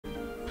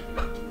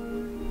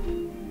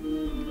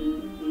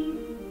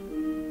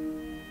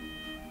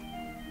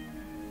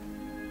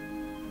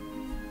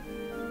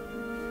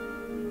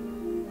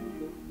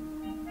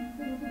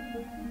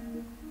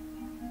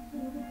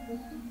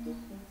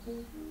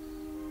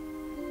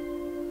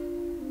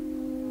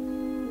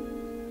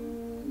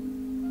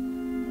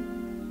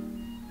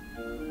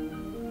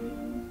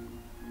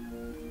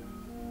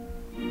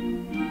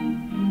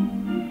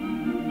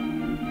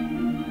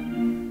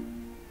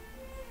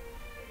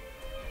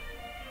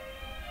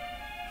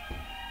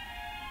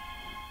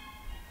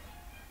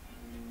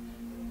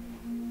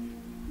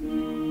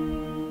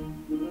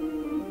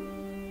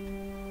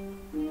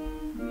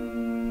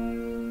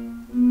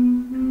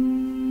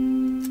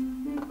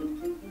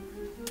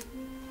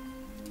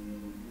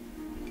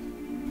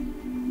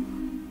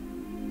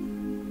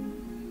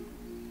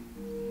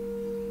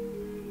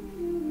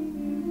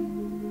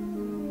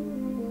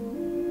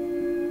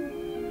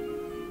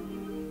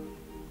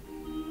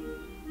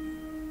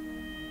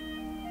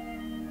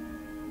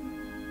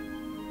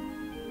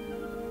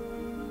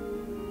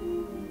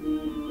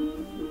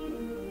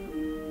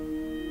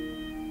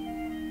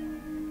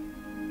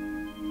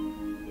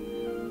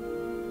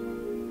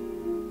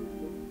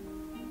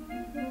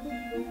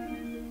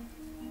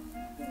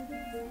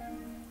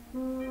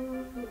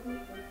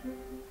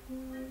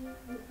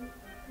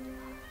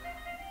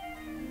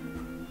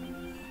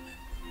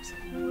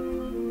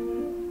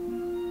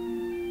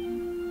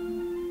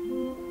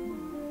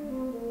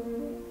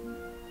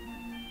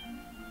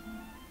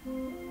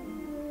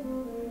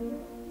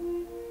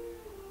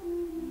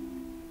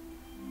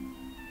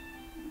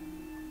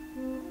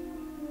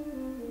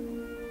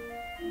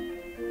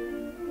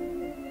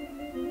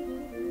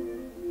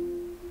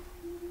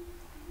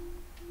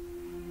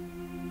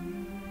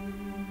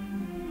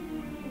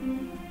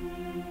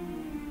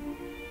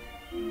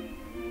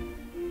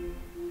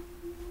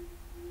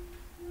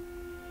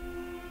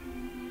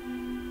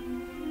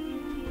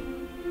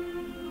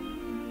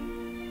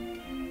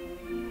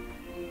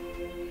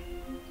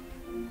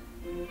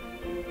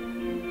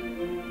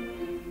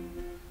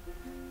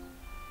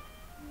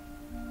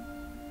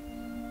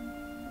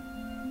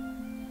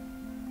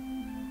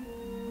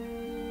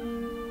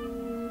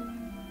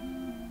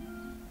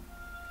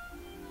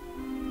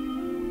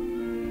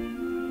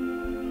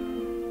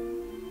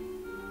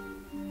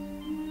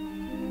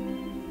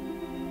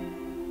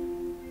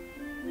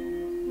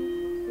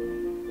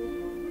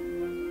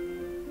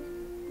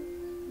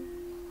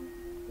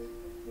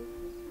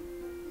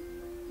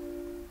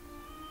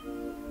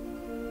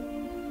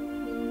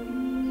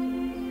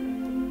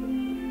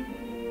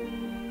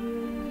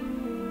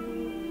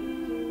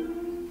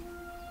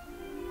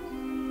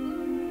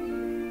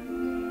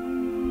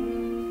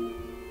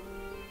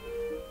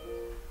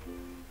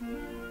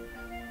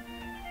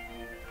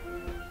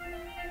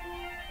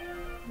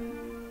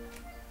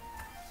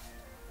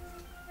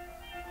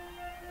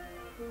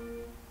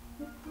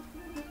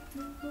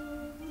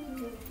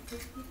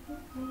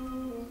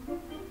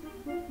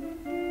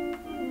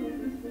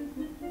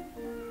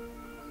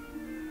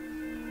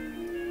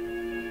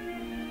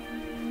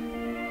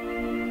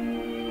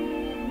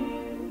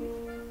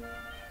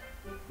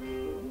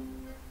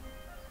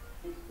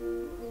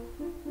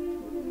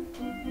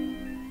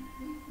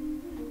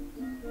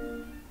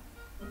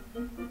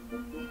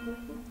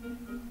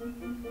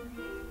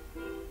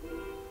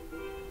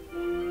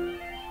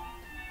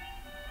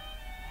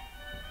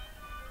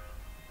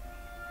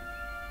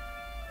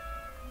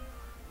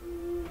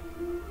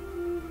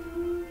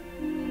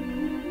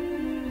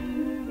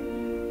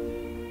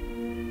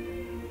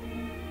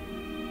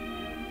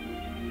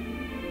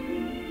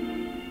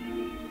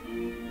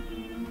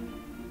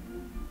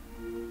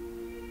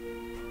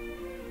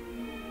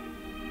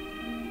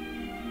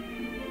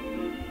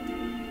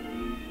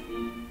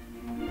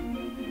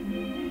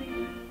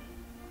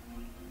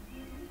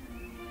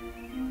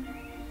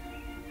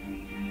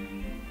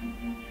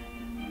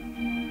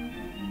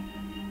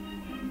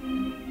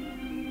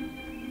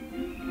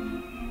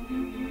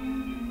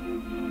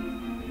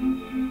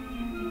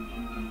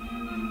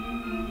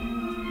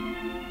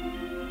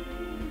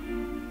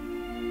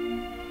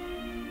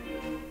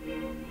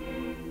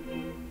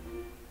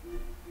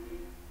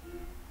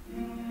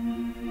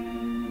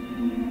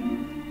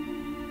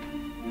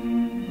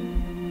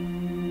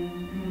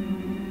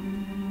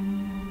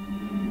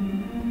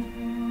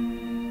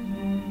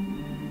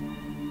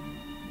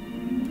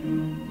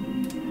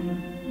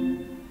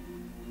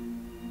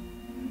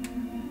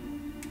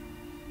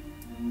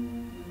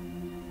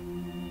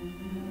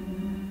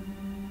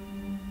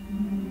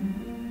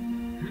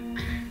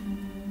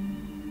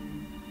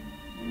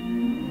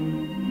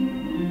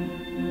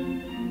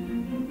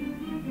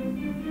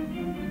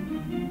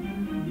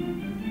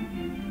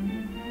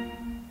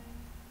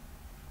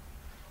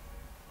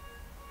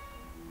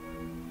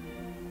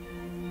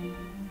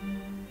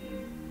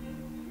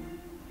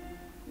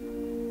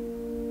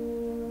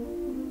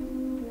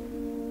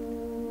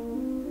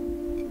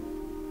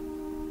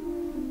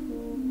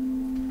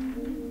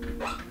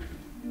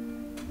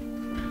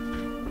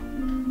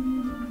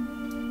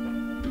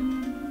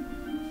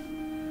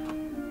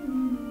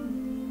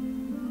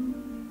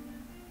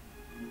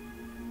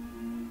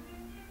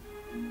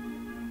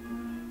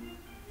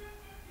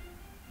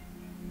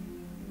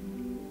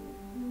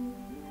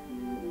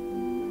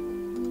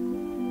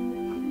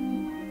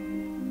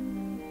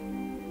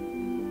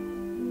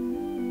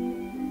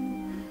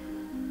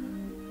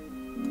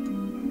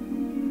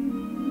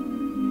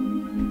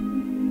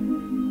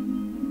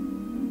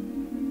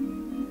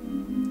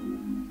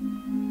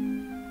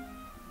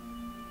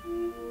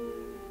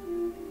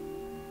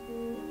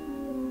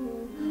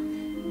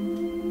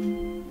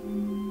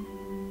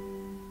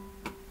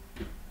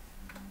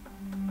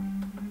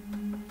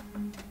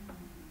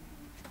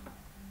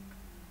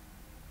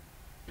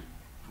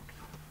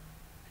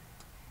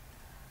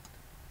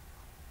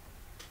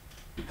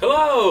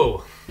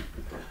Hello!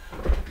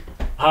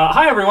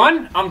 Hi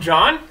everyone, I'm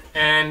John,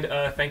 and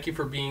thank you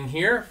for being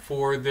here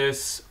for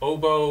this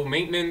oboe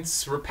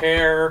maintenance,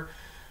 repair,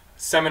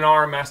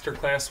 seminar,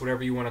 masterclass,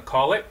 whatever you want to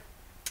call it.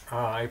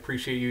 I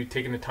appreciate you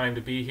taking the time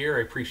to be here.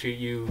 I appreciate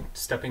you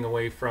stepping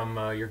away from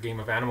your game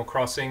of Animal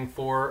Crossing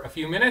for a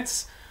few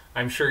minutes.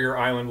 I'm sure your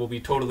island will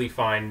be totally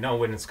fine. No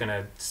one is going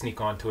to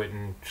sneak onto it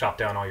and chop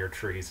down all your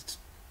trees.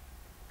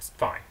 It's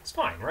fine. It's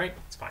fine, right?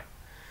 It's fine.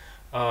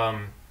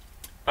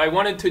 I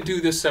wanted to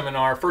do this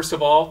seminar, first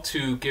of all,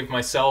 to give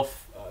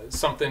myself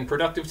something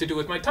productive to do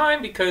with my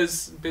time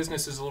because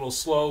business is a little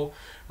slow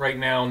right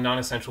now.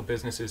 Non-essential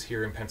businesses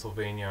here in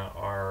Pennsylvania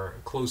are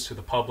closed to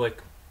the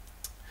public.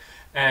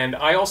 And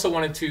I also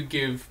wanted to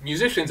give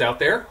musicians out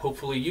there,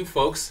 hopefully you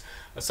folks,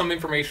 some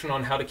information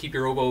on how to keep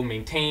your oboe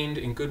maintained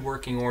in good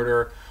working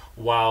order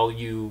while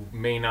you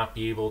may not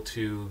be able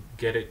to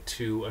get it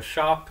to a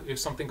shop if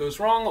something goes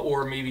wrong,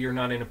 or maybe you're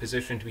not in a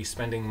position to be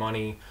spending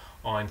money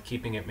on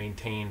keeping it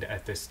maintained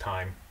at this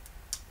time.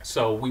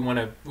 So we want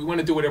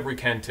to do whatever we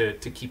can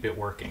to keep it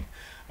working.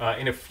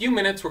 In a few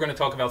minutes, we're going to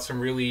talk about some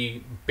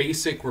really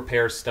basic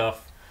repair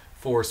stuff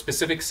for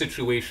specific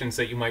situations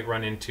that you might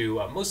run into,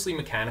 mostly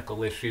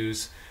mechanical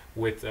issues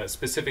with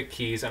specific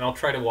keys, and I'll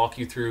try to walk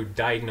you through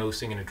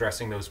diagnosing and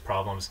addressing those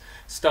problems.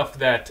 Stuff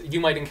that you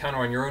might encounter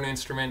on your own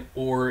instrument,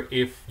 or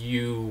if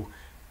you,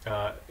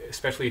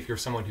 especially if you're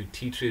someone who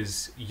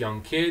teaches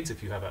young kids,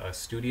 if you have a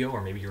studio,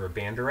 or maybe you're a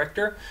band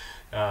director,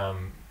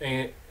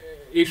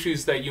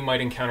 issues that you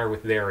might encounter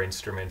with their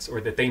instruments,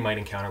 or that they might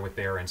encounter with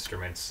their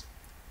instruments.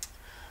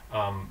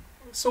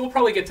 So we'll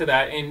probably get to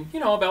that in,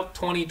 about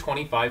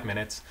 20-25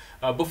 minutes.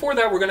 Before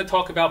that, we're going to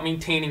talk about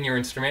maintaining your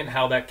instrument,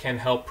 how that can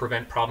help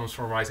prevent problems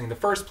from arising in the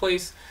first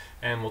place,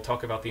 and we'll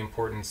talk about the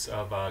importance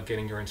of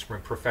getting your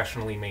instrument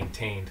professionally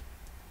maintained.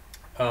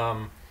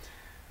 We're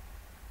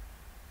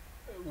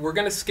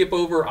going to skip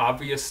over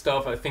obvious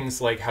stuff,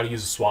 things like how to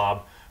use a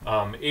swab.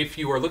 If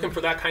you are looking for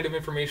that kind of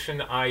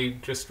information, I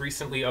just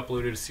recently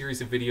uploaded a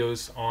series of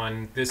videos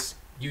on this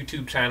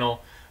YouTube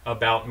channel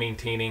about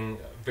maintaining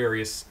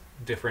various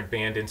different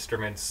band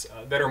instruments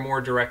that are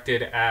more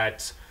directed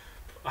at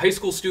high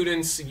school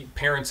students,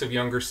 parents of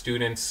younger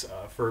students,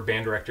 for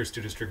band directors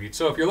to distribute.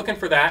 So if you're looking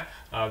for that,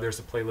 there's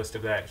a playlist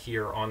of that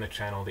here on the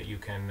channel that you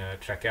can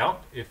check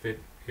out if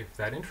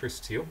that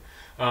interests you.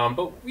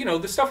 But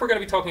the stuff we're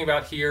going to be talking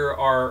about here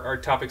are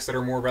topics that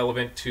are more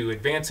relevant to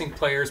advancing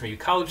players, maybe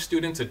college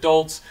students,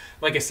 adults.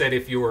 Like I said,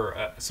 if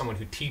you're someone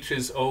who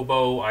teaches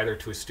oboe, either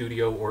to a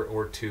studio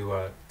or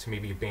to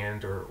maybe a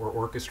band or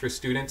orchestra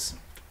students.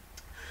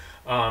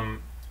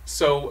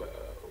 So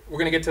we're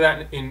going to get to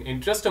that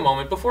in just a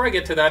moment. Before I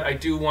get to that, I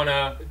do want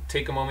to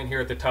take a moment here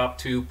at the top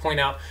to point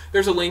out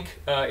there's a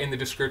link in the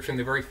description.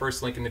 The very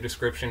first link in the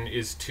description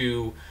is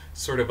to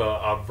sort of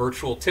a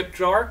virtual tip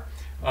jar.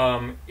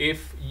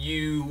 If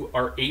you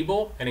are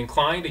able and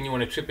inclined and you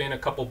want to chip in a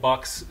couple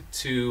bucks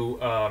to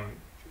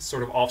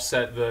sort of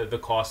offset the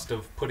cost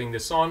of putting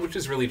this on, which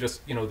is really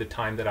just the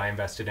time that I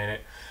invested in it,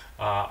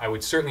 I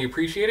would certainly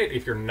appreciate it.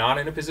 If you're not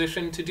in a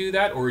position to do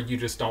that, or you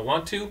just don't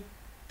want to,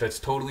 that's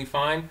totally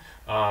fine.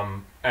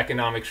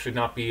 Economics should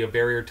not be a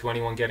barrier to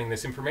anyone getting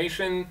this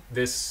information.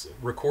 A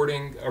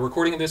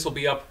recording of this will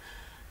be up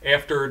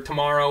after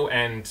tomorrow,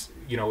 and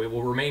it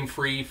will remain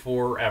free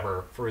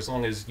forever, for as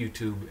long as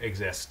YouTube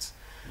exists.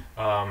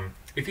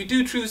 If you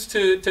do choose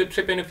to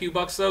chip in a few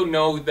bucks, though,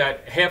 know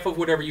that half of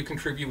whatever you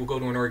contribute will go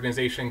to an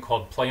organization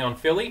called Play on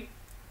Philly,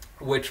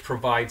 which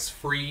provides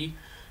free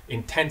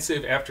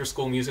intensive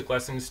after-school music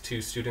lessons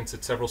to students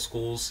at several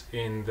schools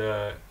in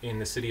the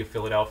city of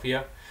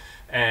Philadelphia.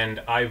 And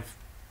I've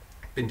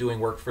been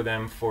doing work for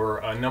them for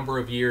a number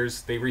of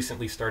years. They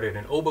recently started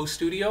an oboe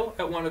studio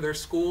at one of their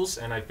schools,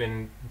 and I've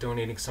been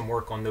donating some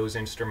work on those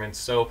instruments.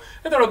 So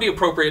I thought it would be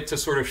appropriate to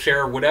sort of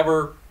share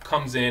whatever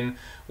comes in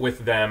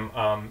with them.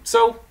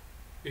 So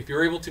if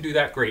you're able to do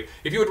that, great.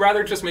 If you would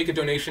rather just make a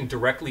donation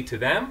directly to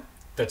them,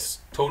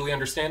 that's totally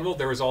understandable.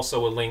 There is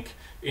also a link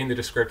in the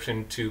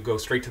description to go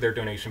straight to their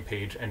donation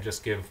page and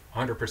just give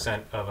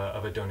 100%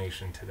 of a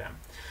donation to them.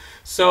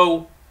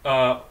 So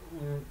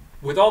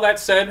with all that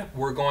said,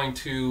 we're going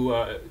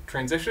to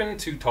transition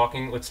to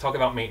let's talk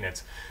about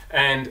maintenance.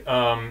 And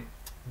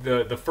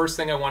the first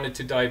thing I wanted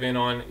to dive in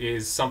on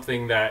is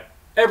something that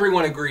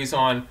everyone agrees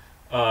on,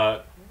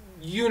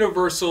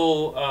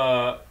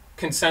 universal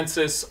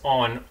consensus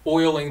on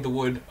oiling the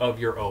wood of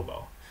your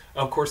oboe.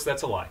 Of course,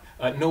 that's a lie.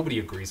 Nobody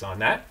agrees on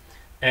that.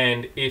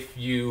 And if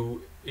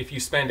you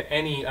spend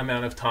any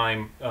amount of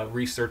time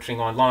researching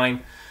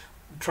online,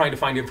 trying to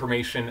find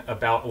information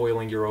about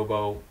oiling your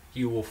oboe,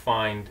 you will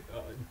find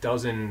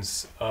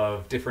dozens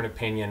of different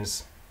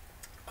opinions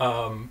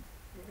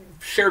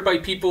shared by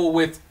people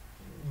with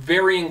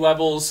varying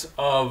levels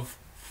of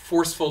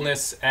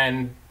forcefulness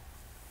and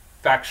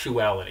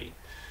factuality.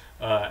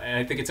 And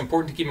I think it's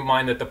important to keep in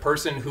mind that the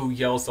person who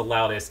yells the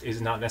loudest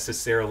is not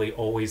necessarily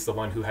always the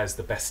one who has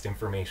the best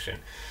information.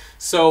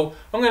 So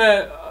I'm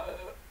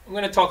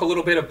going to talk a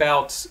little bit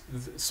about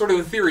sort of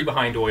the theory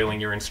behind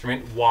oiling your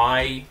instrument,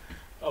 why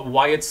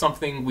why it's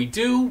something we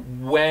do,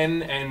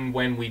 when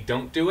we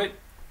don't do it.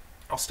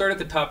 I'll start at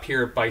the top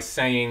here by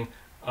saying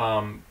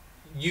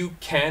you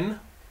can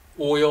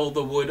oil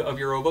the wood of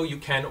your oboe, you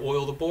can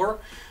oil the bore,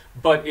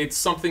 but it's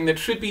something that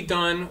should be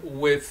done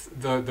with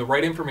the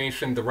right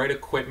information, the right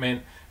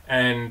equipment,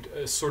 and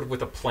sort of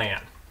with a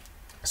plan.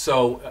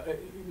 So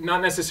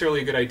not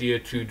necessarily a good idea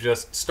to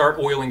just start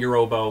oiling your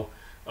oboe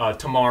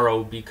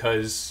tomorrow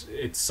because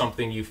it's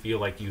something you feel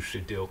like you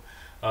should do.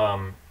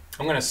 I'm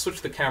going to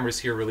switch the cameras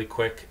here really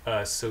quick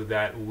so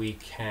that we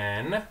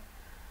can,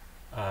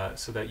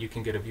 so that you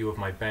can get a view of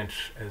my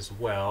bench as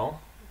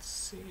well. Let's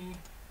see.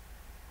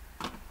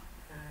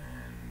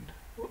 And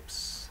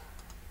whoops.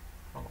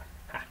 Wrong one.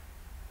 Ah.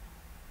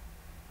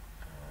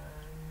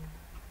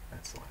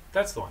 That's the one.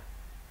 That's the one.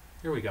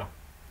 Here we go.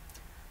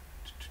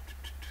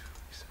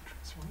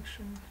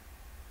 Transformation.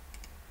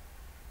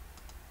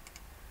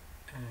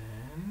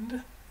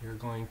 And you're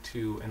going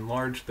to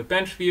enlarge the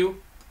bench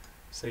view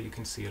so you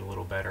can see it a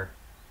little better.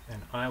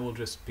 And I will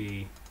just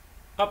be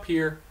up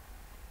here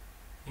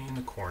in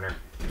the corner.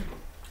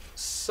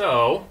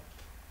 So,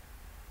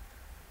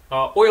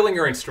 oiling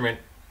your instrument.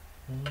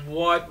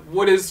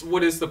 What is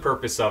the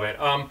purpose of it?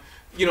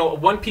 You know,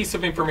 one piece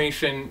of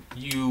information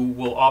you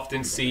will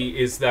often see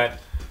is that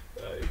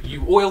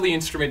you oil the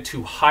instrument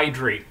to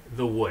hydrate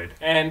the wood,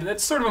 and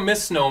that's sort of a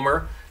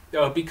misnomer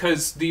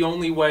because the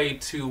only way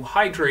to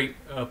hydrate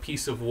a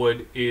piece of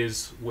wood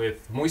is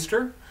with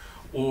moisture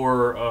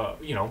or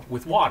you know,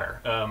 with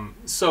water.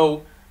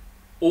 So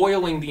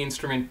oiling the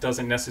instrument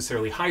doesn't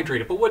necessarily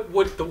hydrate it, but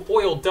what the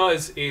oil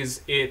does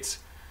is it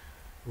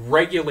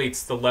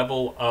regulates the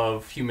level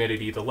of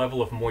humidity, the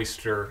level of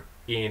moisture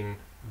in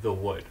the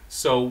wood.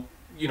 So,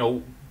 you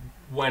know,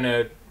 when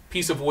a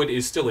piece of wood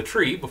is still a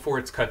tree, before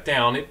it's cut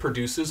down, it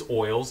produces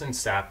oils and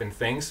sap and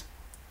things.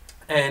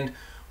 And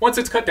once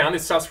it's cut down, it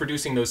stops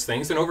producing those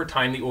things, and over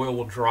time the oil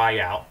will dry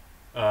out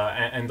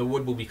and the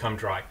wood will become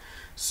dry.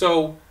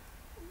 So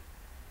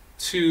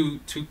to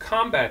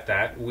combat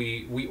that,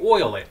 we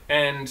oil it,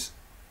 and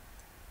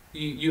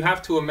you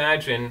have to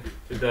imagine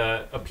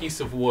a piece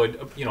of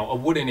wood, you know, a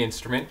wooden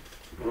instrument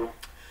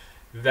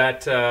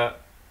that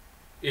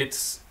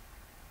it's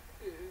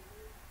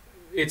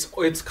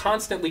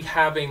constantly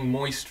having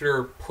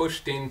moisture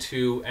pushed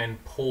into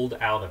and pulled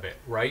out of it,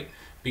 right?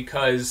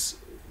 Because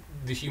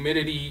the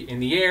humidity in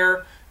the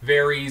air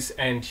varies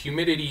and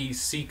humidity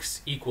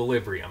seeks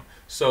equilibrium.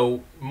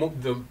 So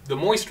the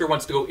moisture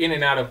wants to go in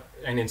and out of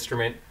an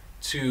instrument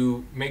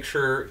to make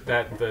sure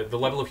that the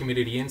level of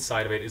humidity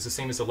inside of it is the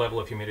same as the level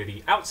of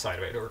humidity outside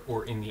of it,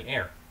 or in the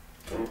air.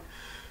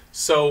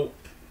 So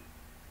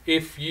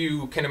if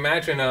you can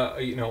imagine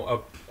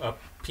a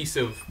piece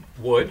of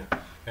wood,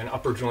 an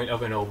upper joint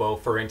of an oboe,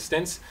 for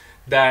instance,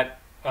 that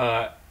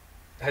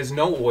has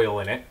no oil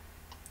in it,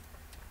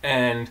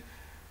 and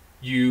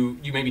you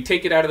maybe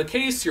take it out of the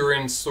case, you're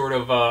in sort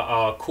of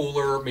a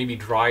cooler, maybe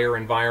drier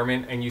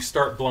environment, and you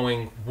start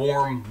blowing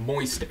warm,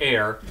 moist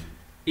air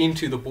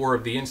into the bore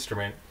of the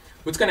instrument.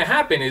 What's going to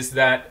happen is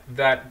that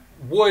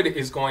wood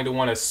is going to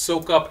want to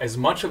soak up as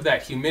much of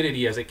that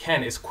humidity as it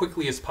can as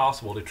quickly as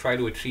possible to try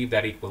to achieve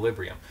that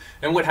equilibrium.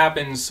 And what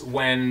happens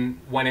when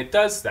it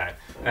does that,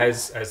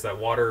 as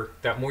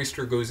that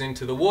moisture goes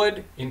into the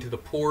wood, into the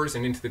pores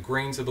and into the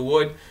grains of the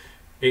wood,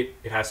 it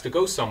has to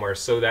go somewhere.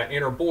 So that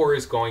inner bore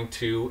is going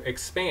to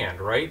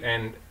expand, right?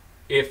 And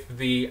if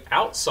the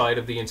outside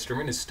of the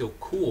instrument is still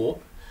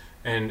cool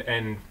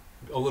and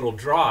a little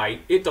dry,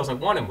 it doesn't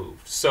want to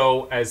move.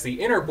 So as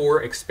the inner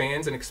bore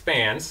expands and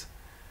expands,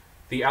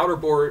 the outer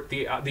bore,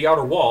 the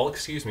outer wall,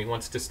 excuse me,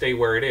 wants to stay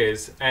where it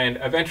is, and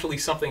eventually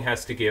something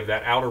has to give.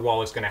 That outer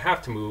wall is going to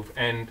have to move,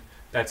 and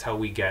that's how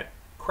we get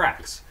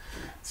cracks.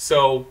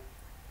 So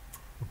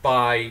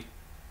by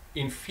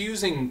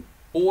infusing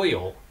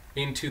oil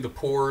into the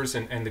pores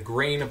and the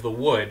grain of the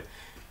wood,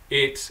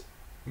 it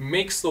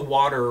makes the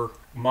water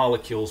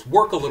molecules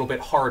work a little bit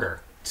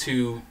harder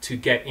to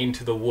get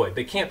into the wood.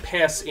 They can't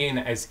pass in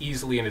as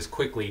easily and as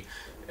quickly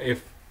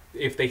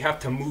if they have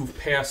to move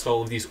past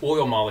all of these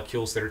oil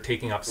molecules that are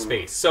taking up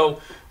space. So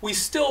we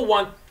still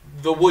want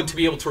the wood to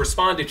be able to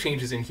respond to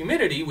changes in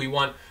humidity. We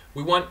want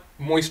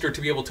moisture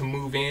to be able to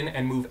move in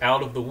and move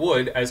out of the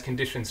wood as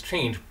conditions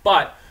change,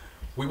 but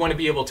we want to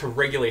be able to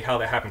regulate how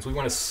that happens. We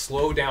want to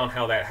slow down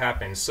how that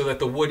happens so that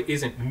the wood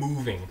isn't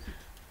moving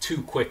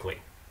too quickly.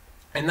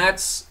 And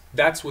that's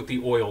what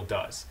the oil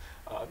does.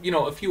 You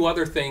know, a few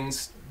other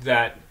things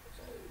that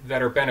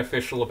are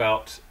beneficial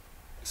about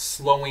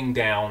slowing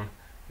down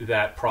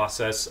that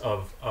process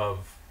of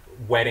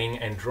wetting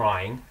and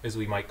drying, as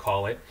we might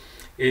call it,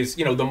 is,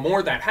 you know, the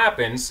more that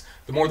happens,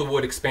 the more the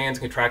wood expands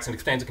and contracts and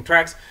expands and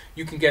contracts.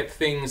 You can get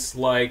things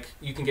like,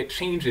 you can get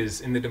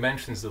changes in the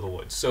dimensions of the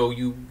wood. So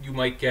you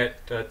might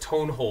get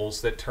tone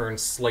holes that turn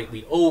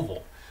slightly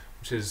oval,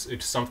 which is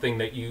something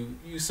that you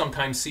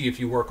sometimes see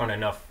if you work on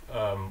enough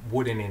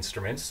wooden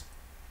instruments.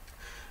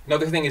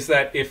 Another thing is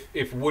that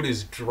if wood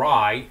is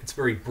dry, it's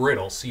very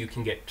brittle, so you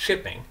can get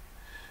chipping.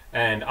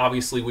 And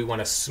obviously we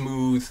want a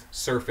smooth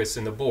surface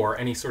in the bore.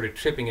 Any sort of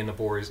chipping in the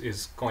bore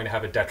is going to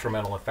have a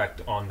detrimental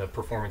effect on the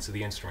performance of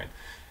the instrument.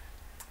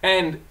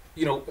 And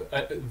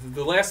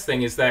the last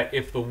thing is that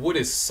if the wood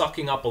is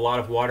sucking up a lot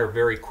of water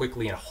very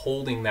quickly and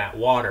holding that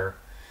water,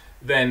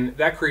 then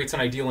that creates an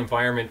ideal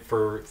environment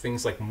for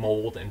things like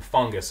mold and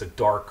fungus, a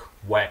dark,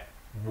 wet,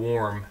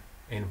 warm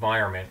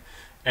environment.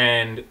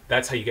 And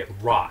that's how you get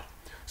rot.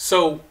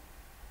 So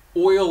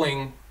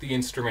oiling the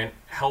instrument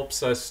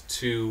helps us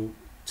to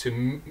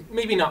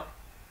maybe not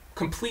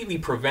completely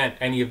prevent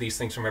any of these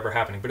things from ever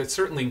happening, but it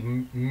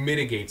certainly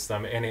mitigates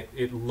them, and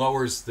it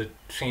lowers the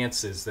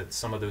chances that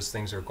some of those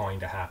things are going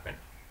to happen.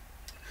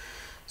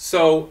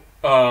 So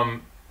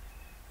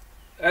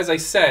as I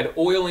said,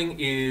 oiling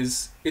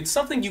it's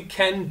something you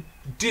can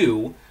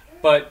do,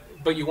 but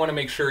you want to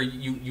make sure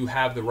you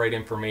have the right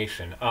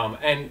information,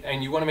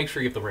 and you want to make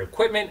sure you have the right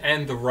equipment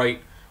and the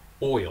right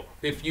oil.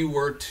 If you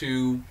were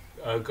to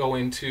go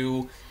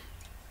into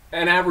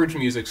an average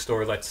music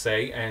store, let's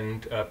say,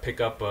 and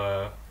pick up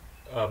a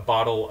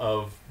bottle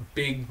of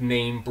big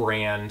name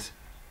brand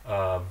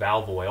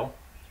valve oil,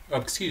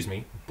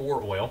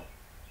 bore oil,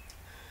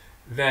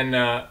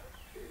 then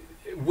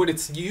what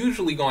it's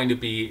usually going to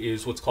be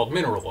is what's called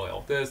mineral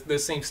oil, the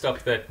same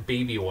stuff that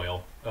baby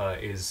oil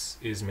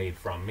is made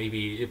from.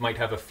 Maybe it might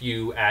have a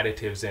few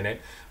additives in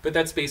it, but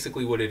that's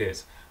basically what it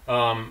is.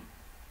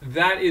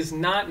 That is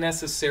not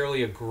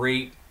necessarily a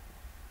great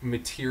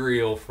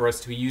material for us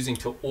to be using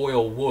to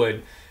oil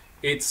wood.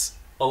 It's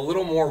a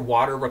little more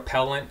water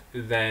repellent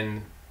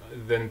than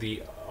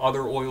the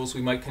other oils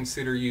we might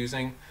consider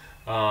using,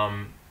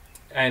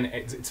 and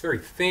it's very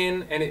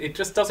thin, and it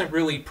just doesn't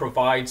really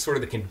provide sort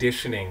of the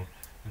conditioning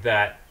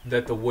that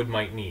the wood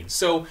might need.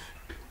 So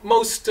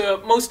most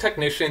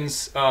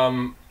technicians,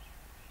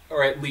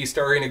 or at least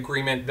are in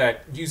agreement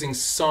that using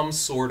some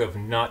sort of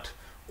nut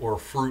or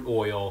fruit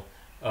oil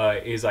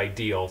is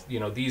ideal.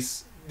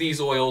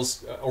 These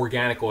oils,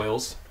 organic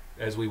oils,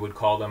 as we would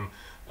call them,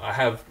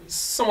 have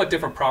somewhat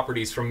different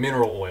properties from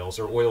mineral oils,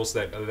 or oils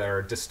that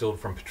are distilled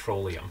from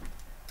petroleum.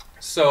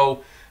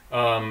 So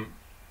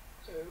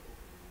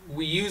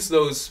we use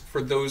those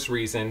for those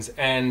reasons,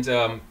 and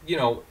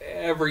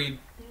every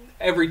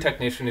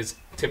technician is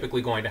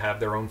typically going to have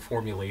their own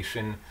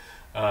formulation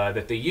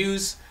that they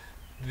use.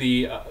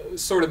 The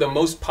sort of the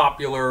most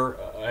popular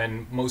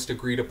and most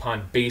agreed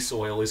upon base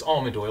oil is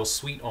almond oil,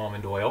 sweet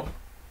almond oil.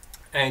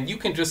 And you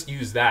can just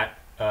use that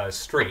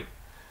straight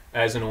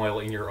as an oil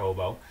in your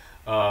oboe.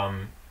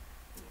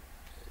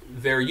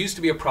 There used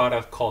to be a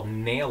product called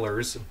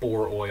Naylor's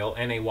bore oil,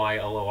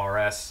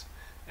 Naylors,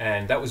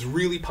 and that was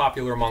really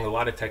popular among a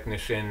lot of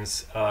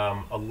technicians.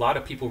 A lot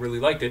of people really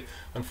liked it.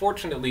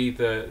 Unfortunately,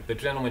 the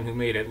gentleman who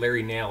made it,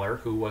 Larry Naylor,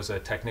 who was a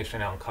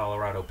technician out in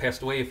Colorado,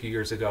 passed away a few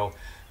years ago,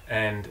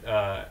 and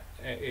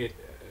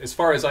as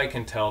far as I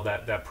can tell,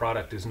 that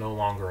product is no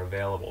longer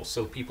available.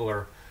 So people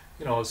are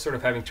sort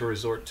of having to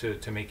resort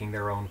to making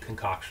their own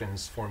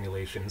concoctions,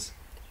 formulations.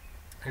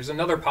 There's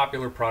another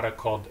popular product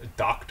called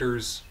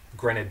Doctor's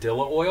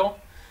Grenadilla oil,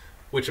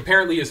 which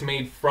apparently is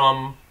made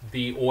from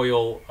the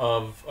oil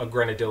of a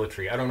grenadilla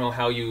tree. I don't know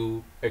how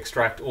you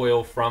extract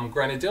oil from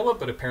grenadilla,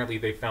 but apparently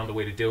they found a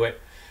way to do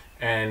it.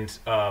 And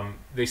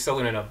they sell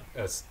it in a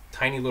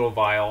tiny little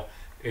vial.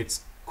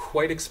 It's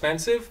quite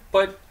expensive,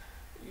 but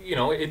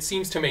it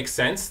seems to make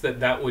sense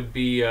that would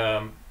be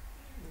an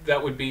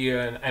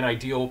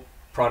ideal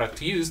product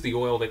to use, the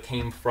oil that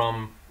came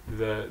from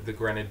the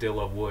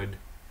grenadilla wood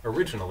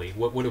originally.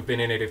 What would have been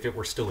in it if it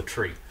were still a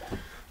tree?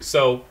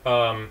 So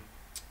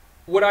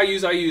what I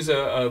use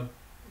a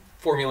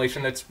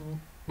formulation that's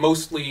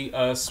mostly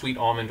sweet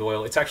almond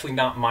oil. It's actually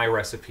not my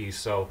recipe,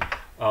 so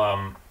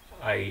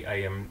I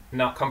am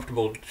not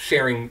comfortable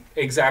sharing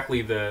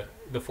exactly the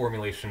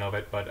formulation of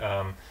it, but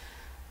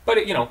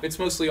it's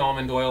mostly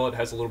almond oil. It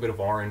has a little bit of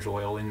orange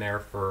oil in there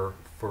for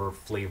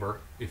flavor,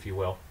 if you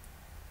will.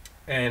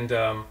 And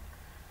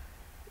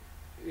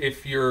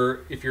if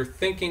you're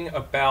thinking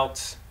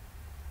about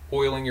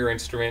oiling your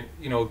instrument,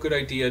 a good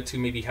idea to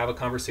maybe have a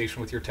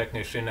conversation with your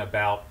technician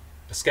about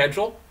a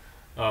schedule.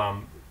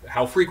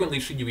 How frequently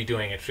should you be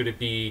doing it? Should it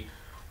be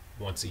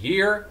once a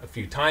year, a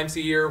few times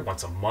a year,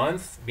 once a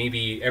month,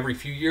 maybe every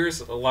few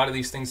years? A lot of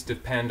these things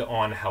depend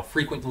on how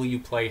frequently you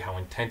play, how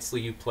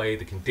intensely you play,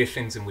 the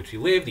conditions in which you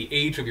live, the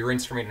age of your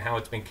instrument and how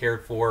it's been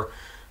cared for.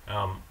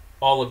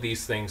 All of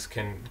these things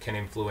can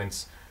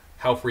influence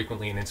how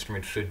frequently an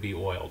instrument should be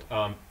oiled.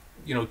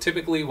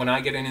 Typically when I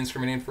get an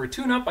instrument in for a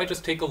tune-up, I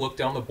just take a look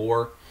down the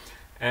bore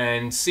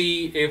and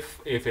see if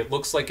it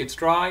looks like it's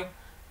dry.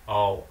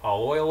 I'll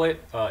oil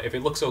it. If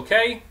it looks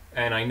okay,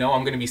 and I know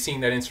I'm going to be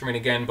seeing that instrument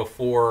again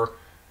before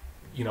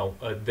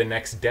the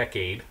next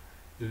decade,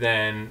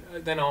 then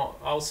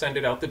I'll send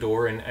it out the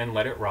door and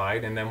let it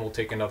ride, and then we'll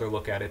take another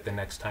look at it the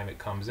next time it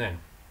comes in.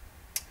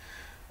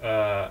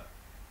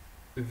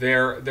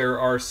 There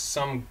are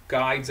some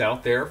guides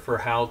out there for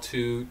how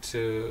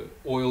to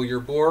oil your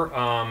bore.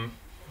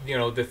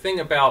 The thing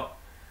about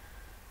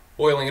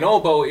oiling an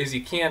oboe is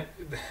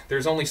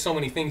there's only so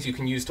many things you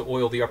can use to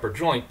oil the upper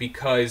joint,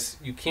 because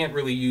you can't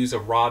really use a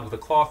rod with a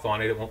cloth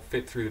on it. It won't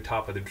fit through the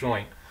top of the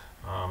joint.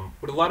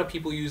 What a lot of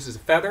people use is a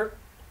feather,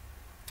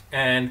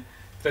 and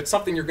if that's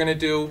something you're going to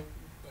do,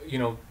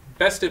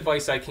 best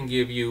advice I can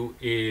give you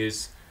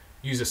is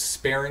use a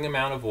sparing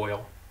amount of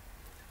oil,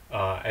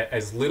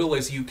 as little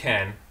as you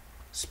can,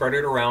 spread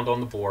it around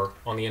on the bore,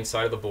 on the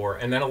inside of the bore,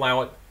 and then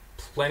allow it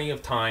plenty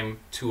of time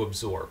to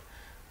absorb.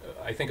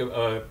 I think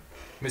a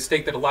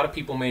mistake that a lot of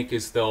people make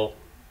is they'll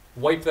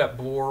wipe that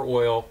bore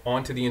oil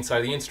onto the inside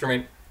of the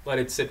instrument, let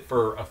it sit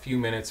for a few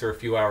minutes or a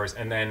few hours,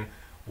 and then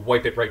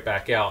wipe it right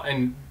back out,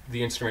 and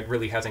the instrument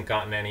really hasn't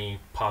gotten any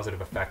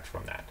positive effect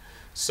from that.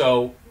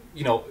 So,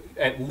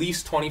 at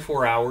least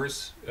 24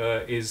 hours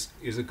is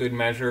a good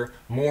measure.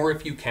 More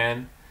if you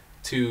can,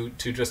 to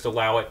just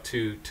allow it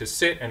to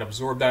sit and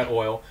absorb that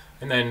oil,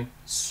 and then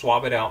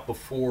swab it out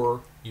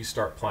before you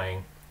start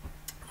playing.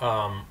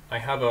 I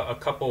have a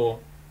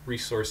couple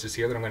resources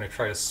here that I'm going to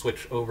try to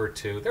switch over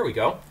to. There we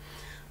go.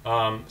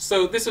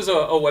 So this is a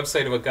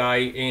website of a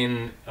guy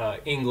in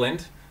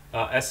England,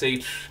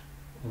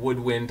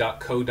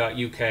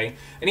 shwoodwind.co.uk, and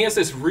he has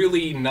this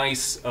really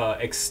nice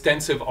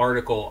extensive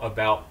article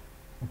about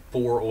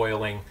bore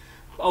oiling,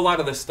 a lot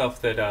of the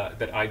stuff that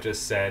I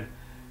just said,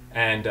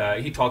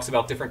 and he talks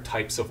about different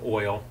types of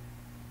oil,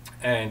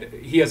 and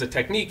he has a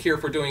technique here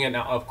for doing it.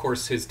 Now, of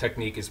course, his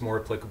technique is more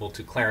applicable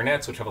to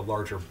clarinets, which have a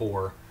larger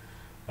bore,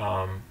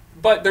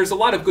 but there's a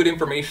lot of good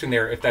information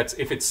there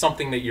if it's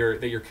something that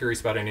you're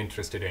curious about and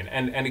interested in.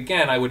 And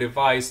again, I would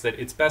advise that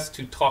it's best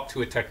to talk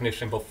to a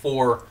technician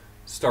before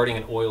starting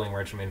an oiling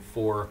regimen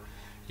for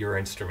your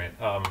instrument.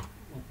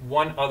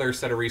 One other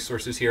set of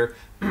resources here,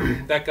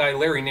 that guy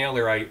Larry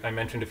Naylor I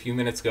mentioned a few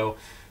minutes ago,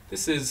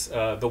 this is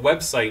the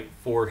website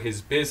for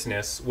his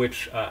business,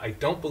 which I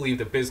don't believe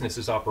the business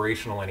is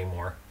operational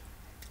anymore,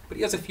 but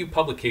he has a few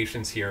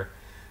publications here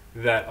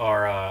that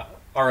are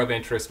of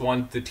interest.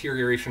 One,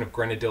 Deterioration of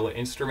Grenadilla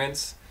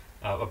Instruments,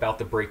 about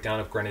the breakdown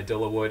of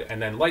grenadilla wood,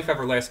 and then Life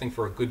Everlasting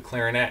for a Good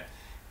Clarinet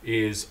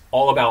is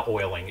all about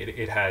oiling.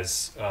 It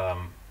has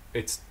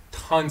it's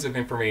tons of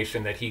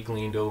information that he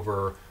gleaned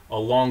over a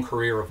long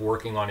career of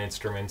working on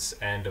instruments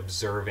and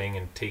observing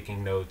and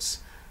taking notes.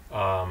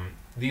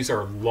 These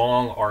are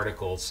long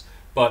articles,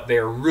 but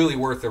they're really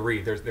worth a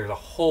read. There's a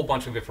whole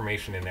bunch of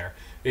information in there.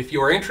 If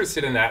you are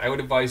interested in that, I would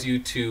advise you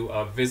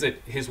to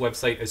visit his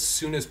website as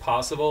soon as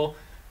possible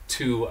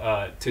to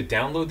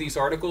download these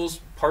articles.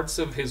 Parts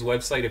of his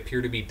website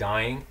appear to be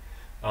dying,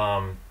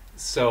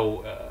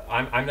 so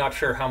I'm not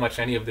sure how much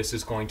any of this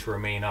is going to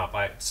remain up.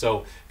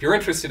 So if you're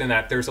interested in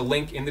that, there's a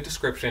link in the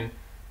description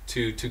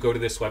to go to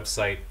this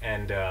website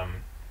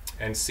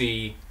and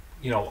see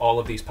all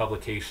of these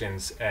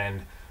publications.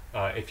 And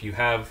if you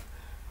have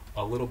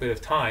a little bit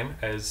of time,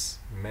 as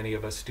many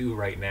of us do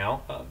right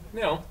now,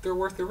 they're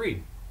worth the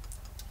read.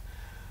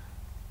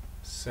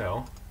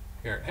 So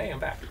here, hey, I'm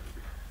back.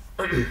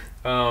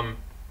 The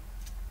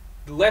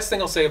last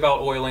thing I'll say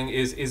about oiling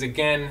is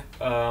again,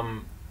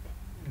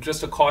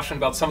 just a caution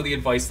about some of the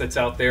advice that's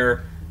out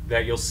there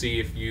that you'll see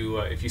if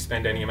you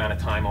spend any amount of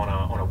time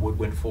on a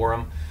woodwind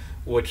forum,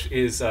 which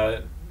is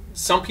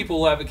some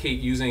people will advocate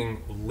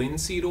using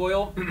linseed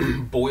oil,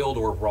 boiled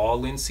or raw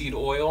linseed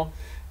oil,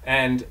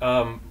 and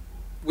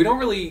we don't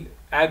really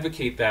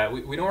advocate that.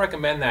 We don't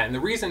recommend that, and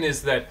the reason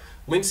is that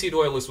linseed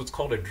oil is what's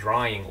called a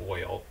drying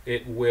oil.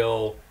 It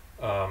will,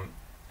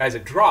 as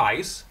it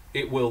dries,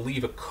 it will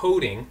leave a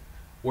coating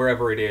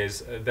wherever it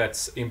is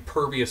that's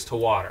impervious to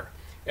water.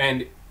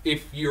 And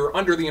if you're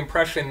under the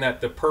impression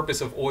that the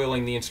purpose of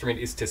oiling the instrument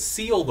is to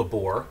seal the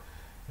bore,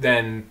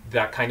 then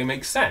that kind of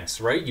makes sense,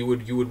 right? You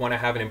would want to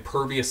have an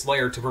impervious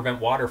layer to prevent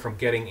water from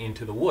getting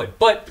into the wood.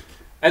 But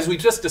as we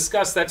just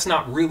discussed, that's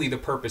not really the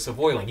purpose of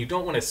oiling. You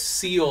don't want to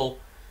seal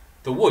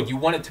the wood. You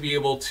want it to be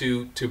able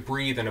to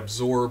breathe and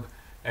absorb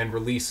and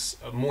release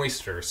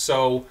moisture.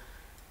 So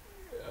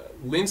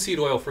linseed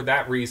oil, for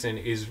that reason,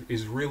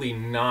 is really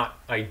not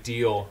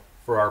ideal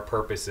for our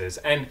purposes.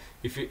 And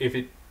if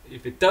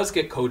it does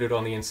get coated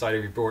on the inside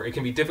of your bore, it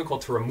can be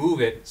difficult to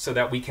remove it so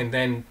that we can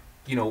then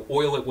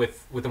oil it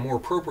with a more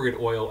appropriate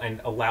oil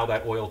and allow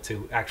that oil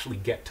to actually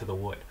get to the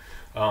wood.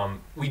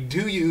 We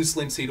do use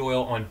linseed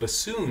oil on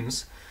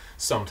bassoons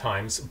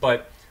sometimes,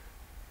 but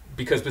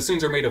because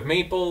bassoons are made of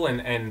maple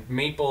and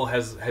maple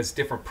has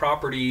different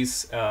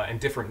properties and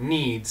different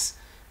needs,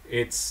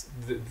 it's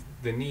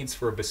the needs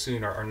for a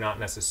bassoon are not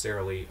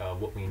necessarily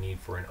what we need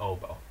for an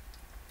oboe.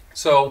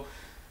 So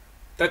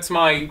that's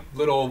my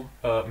little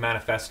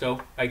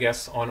manifesto, I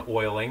guess, on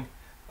oiling.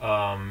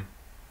 The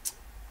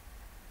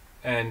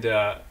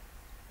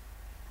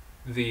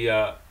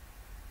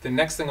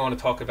next thing I want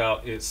to talk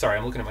about is, sorry,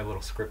 I'm looking at my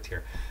little script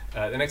here.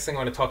 The next thing I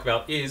want to talk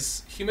about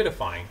is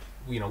humidifying.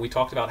 We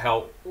talked about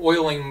how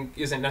oiling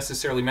isn't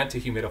necessarily meant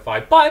to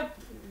humidify, but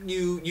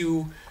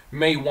you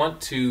may want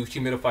to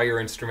humidify your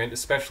instrument,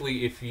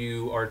 especially if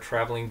you are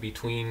traveling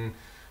between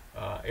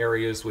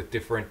areas with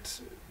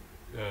different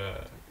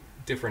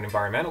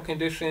environmental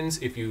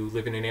conditions. If you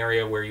live in an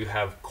area where you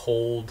have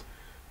cold,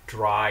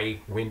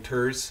 dry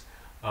winters,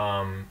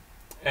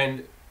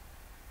 And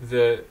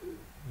the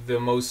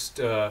most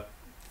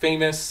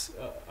famous,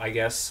 I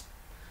guess,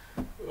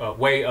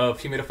 way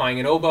of humidifying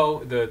an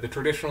oboe, the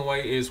traditional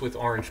way, is with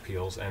orange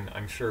peels, and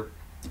I'm sure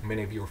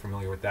many of you are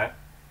familiar with that.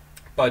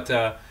 But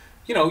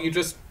you know, you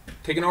just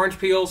take an orange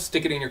peel,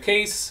 stick it in your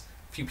case,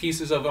 a few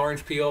pieces of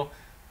orange peel,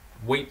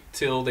 wait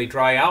till they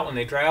dry out. When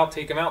they dry out,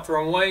 take them out, throw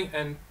them away,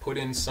 and put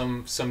in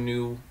some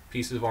new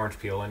pieces of orange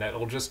peel, and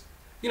that'll just,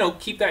 you know,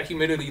 keep that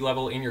humidity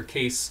level in your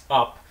case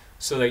up,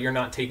 so that you're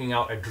not taking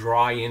out a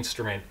dry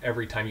instrument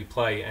every time you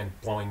play and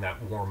blowing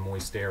that warm,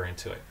 moist air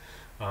into it.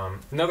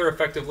 Another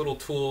effective little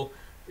tool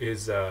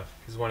is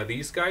one of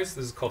these guys.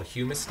 This is called a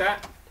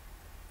humidistat,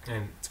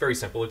 and it's very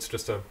simple. It's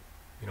just a,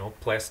 you know,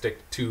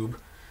 plastic tube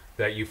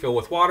that you fill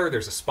with water.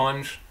 There's a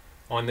sponge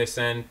on this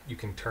end. You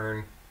can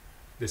turn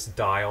this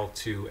dial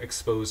to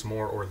expose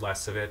more or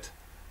less of it,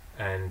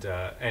 and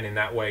in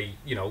that way,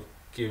 you know,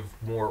 give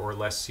more or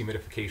less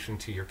humidification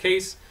to your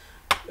case.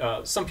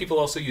 Some people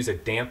also use a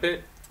damp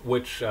it,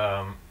 which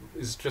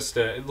is just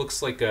it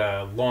looks like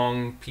a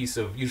long piece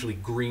of usually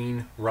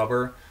green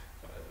rubber.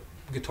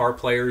 Guitar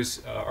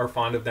players are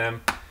fond of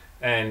them,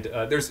 and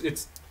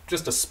it's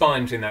just a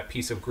sponge in that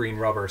piece of green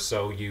rubber.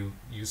 So you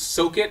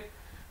soak it,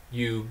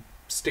 you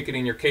stick it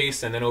in your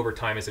case, and then over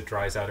time, as it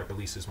dries out, it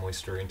releases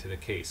moisture into the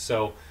case.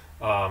 So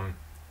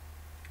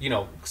you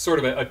know, sort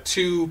of a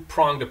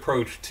two-pronged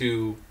approach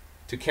to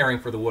caring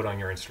for the wood on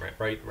your instrument,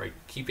 right?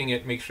 Keeping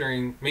it,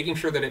 making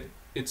sure that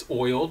it's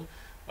oiled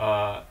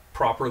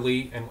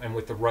properly and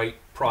with the right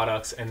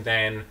products, and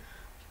then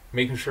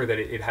making sure that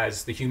it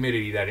has the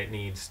humidity that it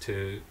needs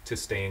to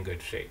stay in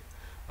good shape.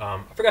 I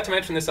forgot to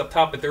mention this up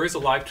top, but there is a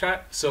live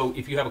chat, so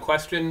if you have a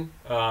question,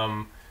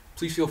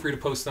 please feel free to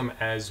post them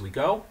as we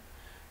go.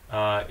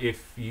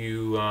 If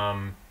you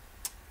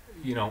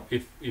you know,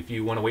 if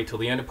you want to wait till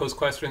the end to post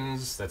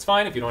questions, that's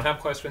fine. If you don't have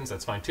questions,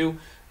 that's fine too.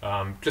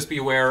 Just be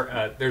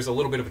aware, there's a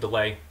little bit of a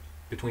delay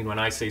between when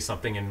I say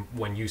something and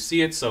when you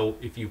see it, so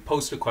if you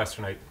post a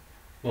question, I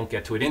won't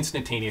get to it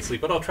instantaneously,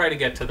 but I'll try to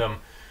get to them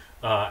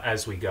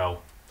as we go.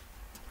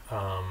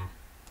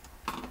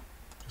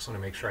 Just want to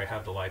make sure I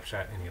have the live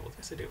chat enabled.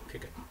 Yes, I do. Okay,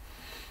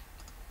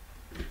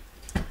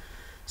 good.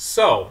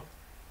 So,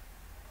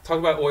 talk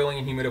about oiling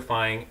and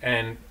humidifying,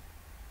 and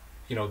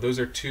you know, those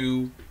are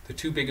the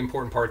two big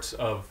important parts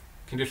of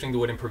conditioning the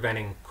wood and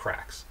preventing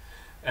cracks.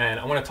 And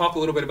I want to talk a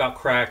little bit about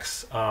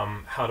cracks,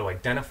 how to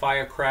identify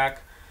a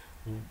crack,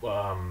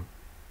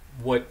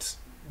 what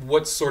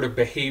sort of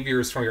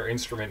behaviors from your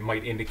instrument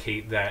might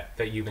indicate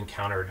that you've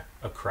encountered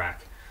a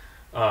crack.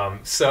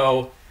 The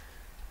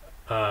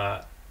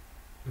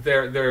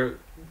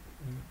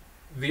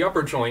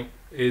upper joint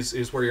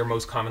is where you're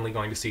most commonly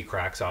going to see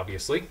cracks,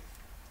 obviously,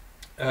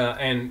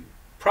 and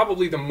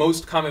probably the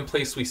most common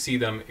place we see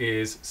them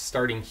is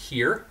starting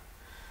here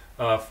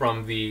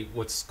from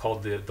what's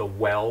called the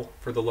well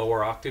for the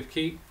lower octave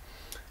key,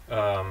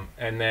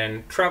 and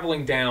then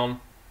traveling down.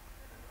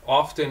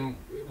 Often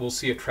we'll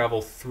see it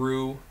travel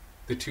through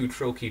the two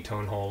trill key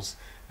tone holes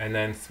and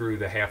then through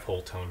the half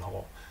hole tone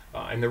hole.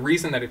 And the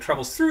reason that it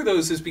travels through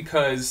those is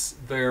because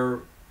they're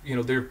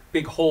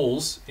big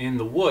holes in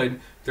the wood.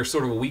 They're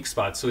sort of a weak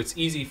spot, so it's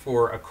easy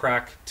for a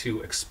crack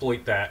to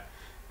exploit that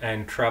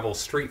and travel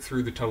straight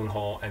through the tone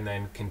hole and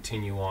then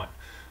continue on.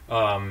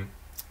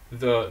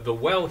 The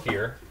well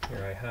here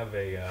I have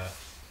a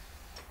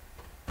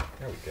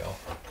there we go.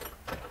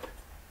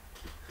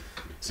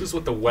 This is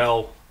what the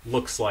well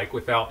looks like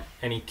without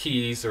any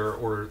keys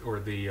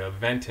or the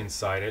vent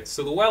inside it.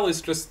 So the well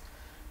is just,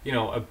 you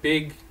know, a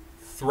big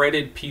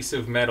threaded piece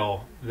of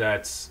metal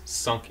that's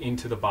sunk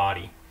into the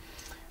body.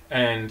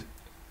 And,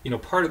 you know,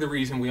 part of the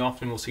reason we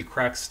often will see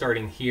cracks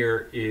starting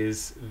here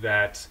is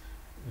that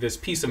this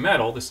piece of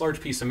metal, this large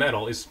piece of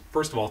metal, is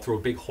first of all through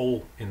a big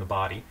hole in the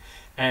body,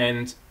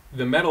 and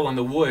the metal and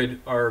the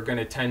wood are going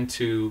to tend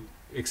to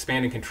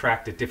expand and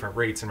contract at different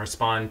rates and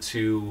respond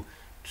to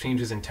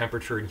changes in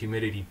temperature and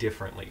humidity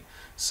differently.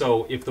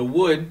 So if the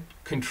wood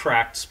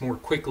contracts more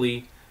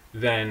quickly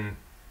than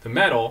the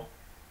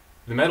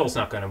metal's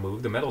not going to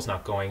move, the metal's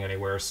not going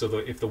anywhere. So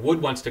if the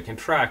wood wants to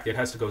contract, it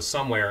has to go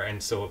somewhere,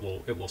 and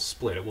so it will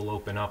split. It will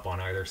open up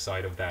on either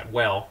side of that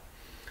well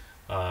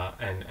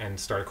and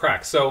start a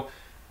crack. So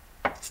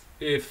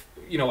if,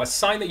 you know, a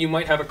sign that you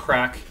might have a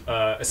crack,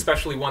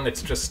 especially one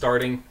that's just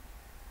starting,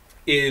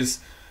 is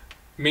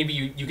maybe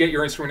you get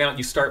your instrument out and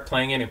you start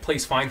playing it, and it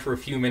plays fine for a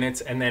few minutes,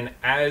 and then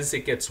as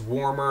it gets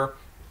warmer,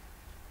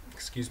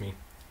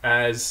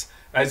 as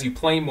you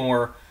play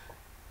more,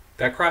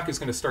 that crack is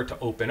going to start to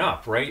open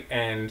up, right?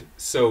 And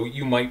so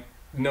you might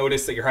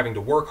notice that you're having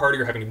to work harder,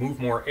 you're having to move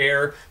more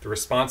air, the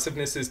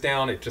responsiveness is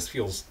down, it just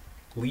feels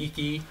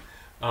leaky,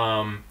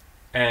 and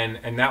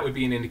that would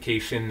be an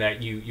indication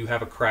that you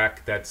have a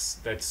crack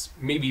that's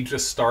maybe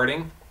just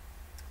starting.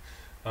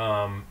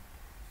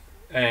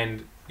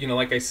 And you know,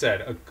 like I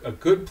said, a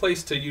good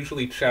place to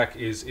usually check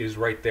is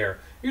right there.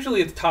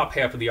 Usually at the top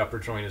half of the upper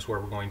joint is where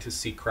we're going to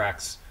see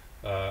cracks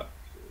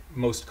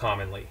most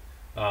commonly.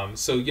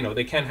 So, you know,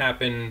 they can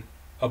happen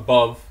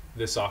above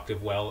this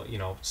octave well, you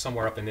know,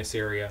 somewhere up in this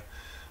area.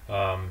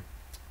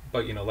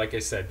 but you know, like I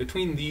said,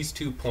 between these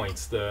 2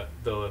 points, the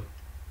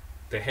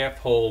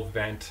half-hole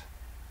vent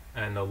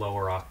and the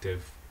lower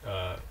octave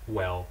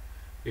well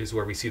is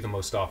where we see the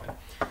most often.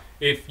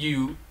 If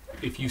you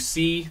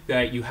see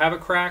that you have a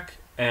crack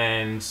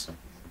and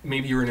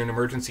maybe you're in an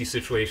emergency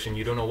situation,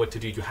 you don't know what to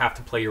do, you have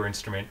to play your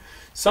instrument.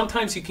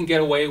 Sometimes you can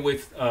get away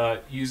with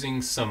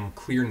using some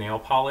clear nail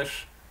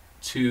polish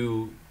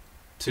to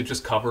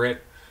just cover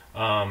it.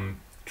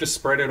 Just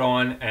spread it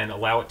on and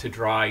allow it to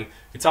dry.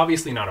 It's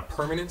obviously not a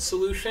permanent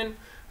solution,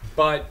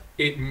 but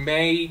it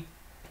may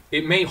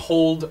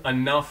hold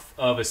enough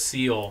of a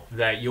seal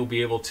that you'll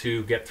be able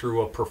to get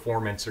through a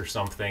performance or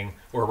something,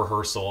 or a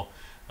rehearsal,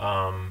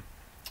 and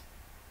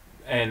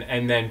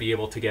then be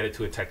able to get it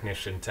to a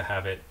technician to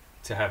have it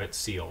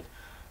sealed.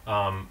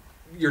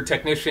 Your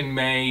technician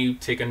may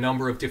take a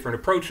number of different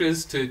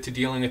approaches to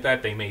dealing with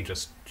that. They may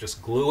just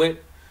glue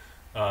it.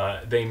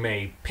 They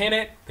may pin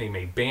it. They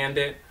may band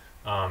it.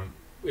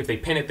 If they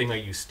pin it, they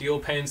might use steel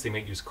pins. They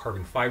might use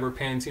carbon fiber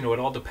pins. You know, it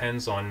all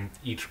depends on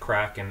each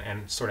crack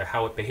and sort of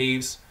how it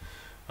behaves.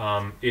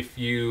 If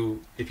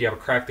you have a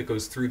crack that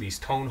goes through these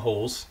tone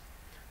holes,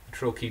 the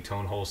drill key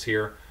tone holes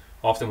here,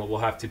 often what we'll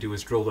have to do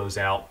is drill those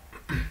out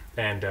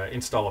and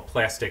install a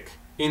plastic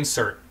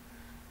insert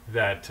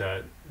that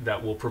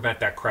will prevent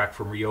that crack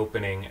from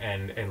reopening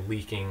and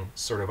leaking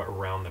sort of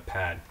around the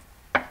pad.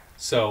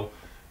 So,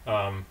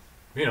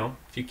 you know,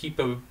 if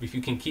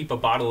you can keep a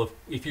bottle of,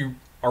 if you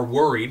are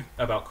worried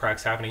about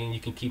cracks happening and you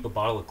can keep a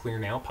bottle of clear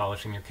nail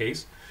polish in your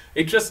case,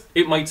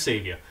 it might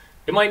save you.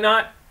 It might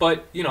not,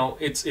 but you know,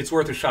 it's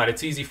worth a shot.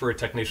 It's easy for a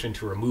technician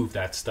to remove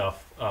that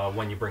stuff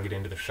when you bring it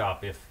into the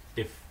shop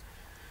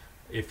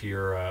if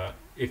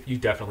you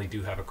definitely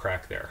do have a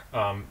crack there.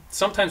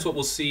 Sometimes what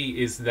we'll see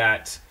is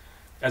that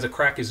as a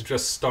crack is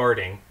just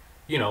starting,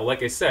 you know,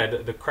 like I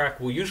said, the crack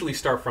will usually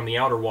start from the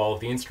outer wall of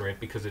the instrument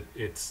because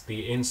it's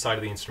the inside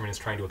of the instrument is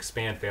trying to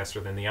expand faster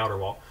than the outer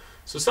wall.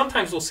 So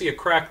sometimes we'll see a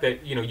crack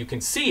that, you know, you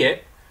can see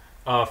it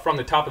from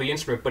the top of the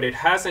instrument, but it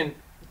hasn't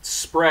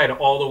spread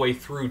all the way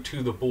through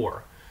to the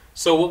bore.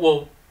 So what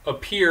will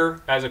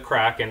appear as a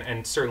crack,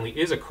 and certainly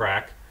is a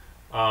crack,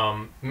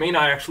 may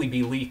not actually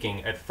be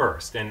leaking at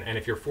first. And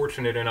if you're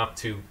fortunate enough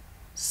to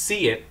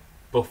see it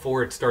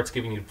before it starts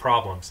giving you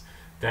problems,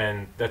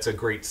 then that's a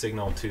great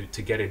signal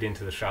to get it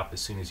into the shop as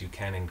soon as you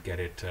can and get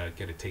it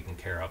taken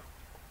care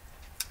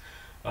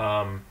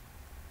of.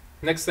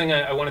 Next thing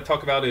I want to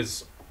talk about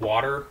is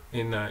water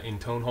in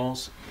tone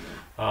holes.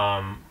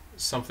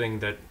 Something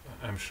that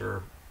I'm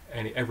sure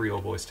every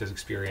oboist has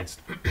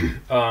experienced.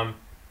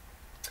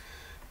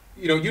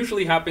 You know,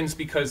 usually happens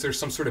because there's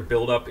some sort of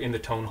buildup in the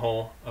tone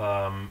hole.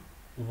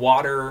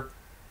 Water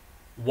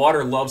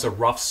loves a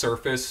rough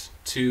surface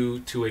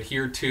to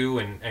adhere to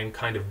and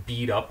kind of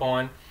bead up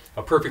on.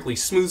 A perfectly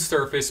smooth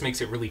surface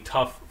makes it really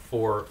tough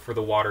for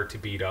the water to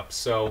bead up.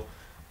 So,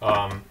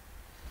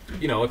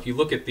 you know, if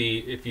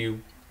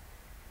you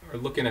are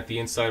looking at the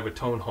inside of a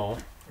tone hole,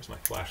 where's my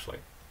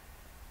flashlight?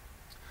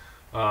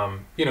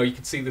 You know, you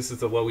can see this is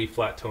the low E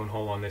flat tone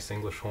hole on this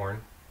English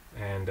horn,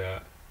 and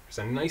there's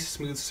a nice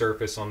smooth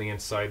surface on the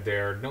inside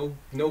there.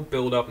 No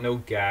buildup, no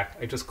gack.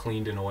 I just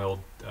cleaned and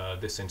oiled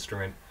this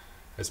instrument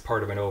as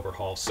part of an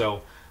overhaul.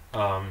 So,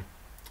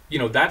 you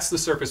know, that's the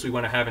surface we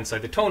want to have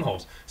inside the tone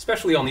holes.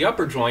 Especially on the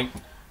upper joint,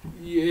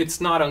 it's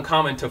not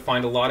uncommon to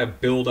find a lot of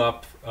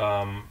buildup,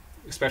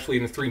 especially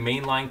in the 3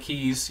 mainline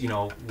keys, you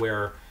know,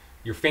 where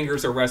your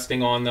fingers are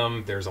resting on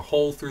them. There's a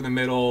hole through the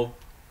middle.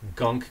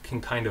 Gunk can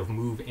kind of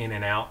move in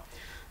and out.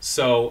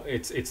 So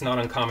it's not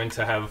uncommon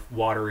to have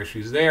water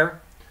issues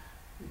there.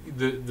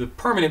 The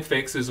permanent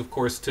fix is, of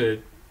course,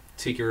 to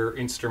take your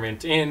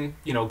instrument in,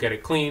 you know, get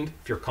it cleaned.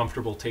 If you're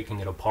comfortable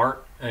taking it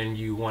apart and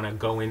you want to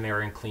go in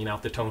there and clean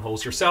out the tone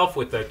holes yourself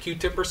with a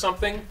Q-tip or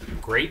something,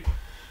 great.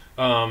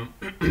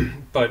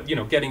 But, you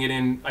know, getting it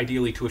in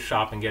ideally to a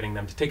shop and getting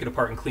them to take it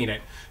apart and clean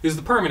it is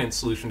the permanent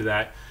solution to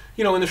that.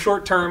 You know, in the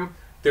short term,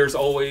 there's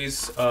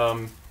always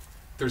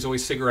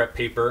cigarette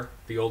paper,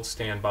 the old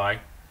standby,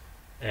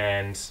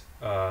 and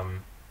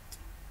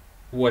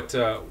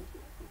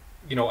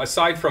you know,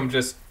 aside from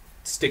just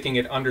sticking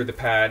it under the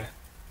pad,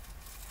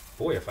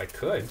 boy, if I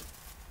could,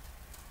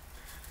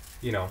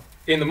 you know,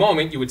 in the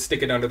moment you would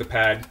stick it under the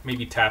pad,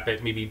 maybe tap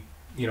it, maybe,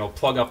 you know,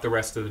 plug up the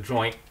rest of the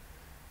joint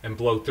and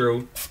blow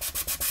through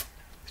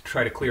to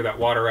try to clear that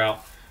water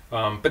out.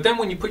 But then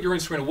when you put your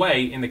instrument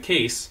away in the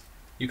case,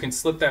 you can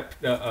slip that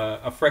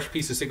a fresh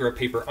piece of cigarette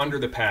paper under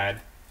the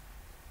pad,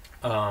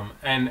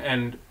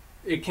 and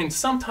it can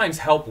sometimes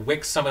help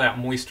wick some of that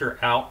moisture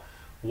out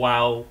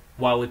while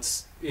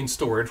it's in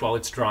storage, while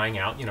it's drying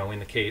out, you know, in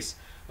the case.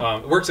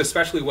 It works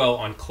especially well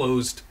on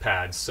closed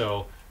pads.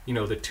 So, you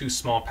know, the 2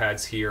 small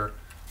pads here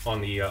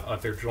on the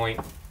other joint,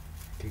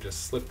 you can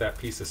just slip that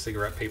piece of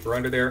cigarette paper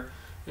under there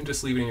and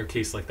just leave it in your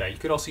case like that. You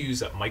could also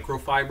use a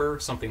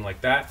microfiber, something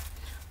like that.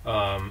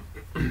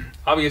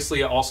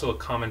 Obviously, also a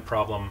common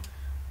problem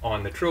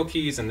on the drill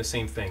keys, and the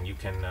same thing. You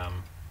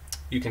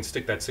can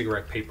stick that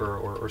cigarette paper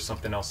or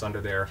something else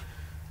under there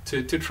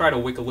to try to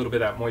wick a little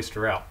bit of that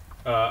moisture out.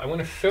 I want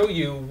to show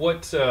you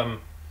what,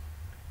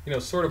 you know,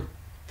 sort of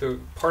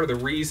part of the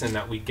reason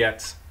that we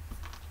get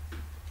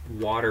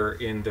water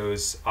in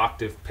those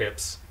octave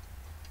pips.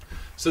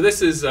 So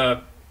this is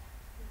an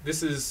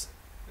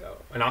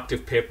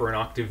octave pip or an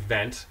octave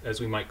vent, as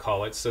we might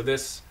call it. So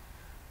this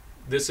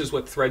is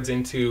what threads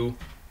into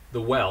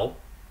the well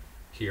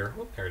here.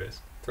 Oh, there it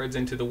is. Threads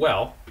into the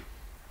well,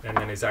 and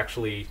then is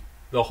actually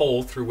the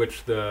hole through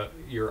which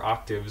your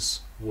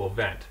octaves will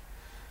vent.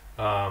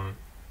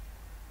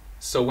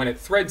 So when it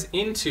threads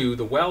into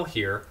the well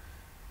here,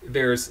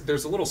 there's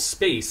a little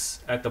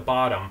space at the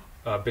bottom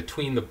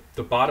between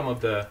the bottom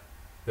of the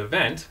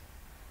vent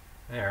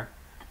there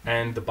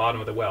and the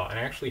bottom of the well. And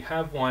I actually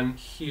have one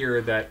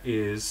here that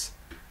is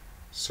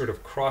sort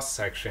of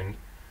cross-sectioned,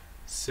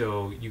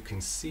 so you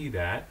can see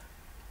that.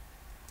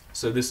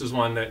 So this is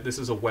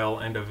a well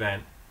and a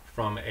vent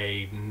from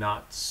a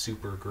not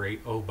super great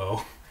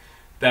oboe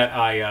that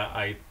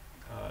I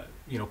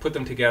put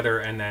them together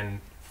and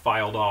then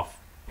filed off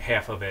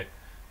half of it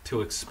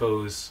to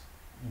expose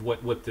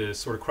what the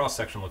sort of cross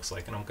section looks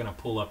like. And I'm going to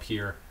pull up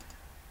here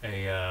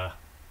a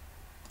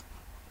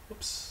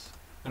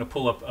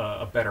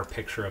better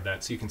picture of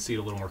that so you can see it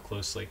a little more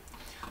closely.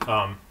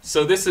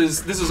 So this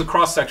is a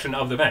cross section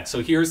of the vent.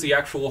 So here's the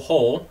actual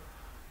hole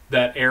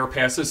that air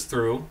passes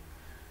through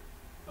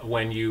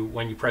when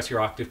you press your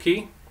octave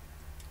key.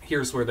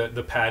 Here's where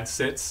the pad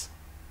sits.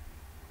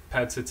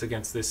 Pad sits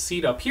against this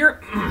seat up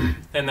here,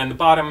 and then the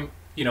bottom,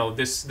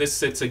 this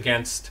sits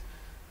against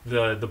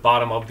the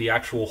bottom of the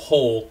actual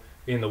hole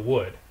in the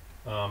wood.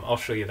 I'll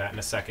show you that in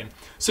a second.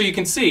 So you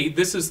can see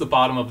this is the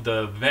bottom of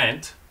the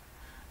vent,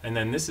 and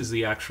then this is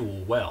the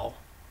actual well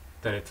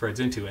that it threads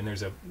into, and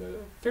there's a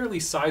fairly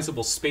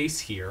sizable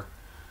space here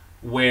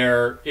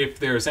where if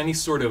there's any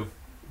sort of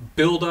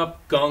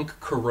buildup, gunk,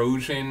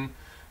 corrosion,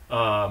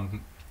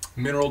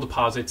 mineral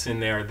deposits in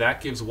there,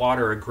 that gives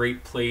water a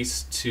great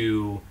place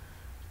to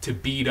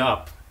bead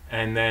up,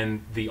 and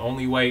then the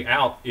only way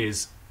out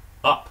is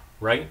up,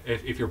 right?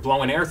 If you're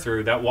blowing air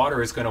through, that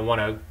water is going to want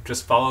to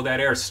just follow that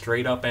air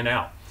straight up and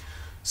out.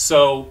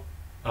 So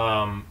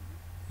when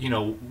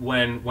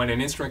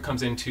an instrument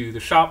comes into the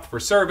shop for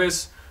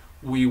service,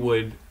 we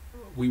would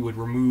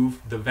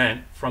remove the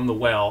vent from the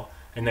well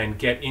and then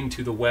get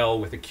into the well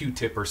with a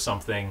Q-tip or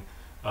something,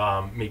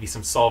 maybe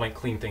some solvent,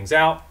 clean things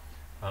out.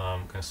 I'm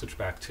going to switch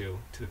back to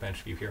the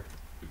bench view here.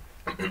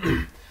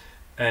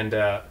 And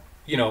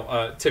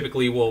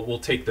typically we'll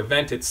take the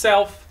vent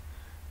itself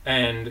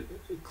and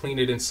clean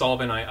it in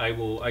solvent.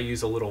 I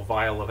use a little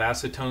vial of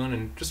acetone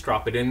and just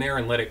drop it in there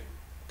and let it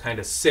kind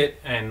of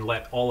sit and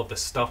let all of the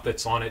stuff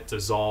that's on it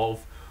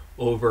dissolve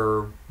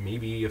over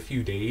maybe a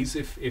few days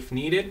if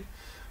needed.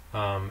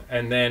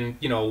 And then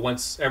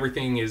once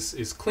everything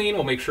is clean,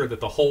 we'll make sure that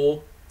the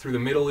hole through the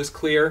middle is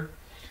clear,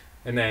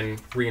 and then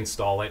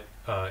reinstall it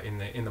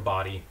in the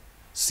body,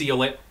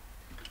 seal it,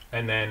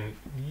 and then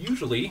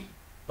usually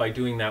by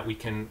doing that we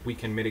can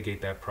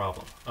mitigate that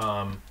problem.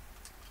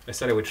 I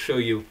said I would show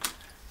you.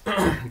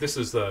 This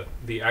is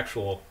the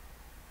actual.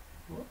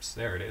 Whoops,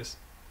 there it is.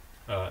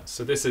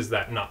 So this is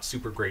that not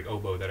super great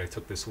oboe that I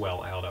took this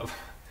well out of,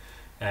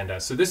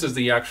 and so this is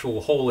the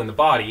actual hole in the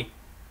body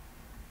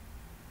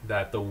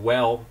that the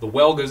well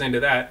goes into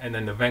that, and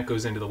then the vent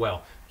goes into the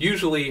well.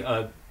 Usually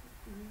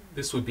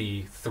this would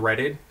be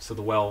threaded, so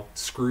the well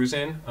screws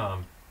in.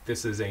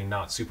 This is a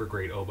not super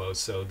great oboe,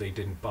 so they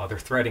didn't bother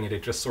threading it.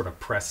 It just sort of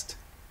pressed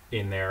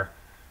in there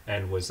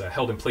and was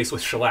held in place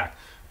with shellac.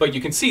 But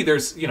you can see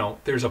there's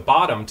a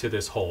bottom to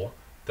this hole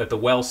that the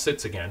well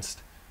sits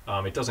against.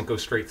 It doesn't go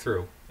straight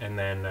through, and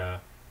then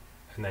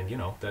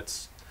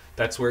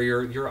that's where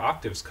your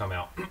octaves come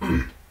out.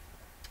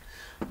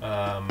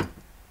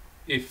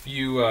 If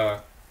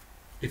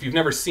you've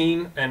never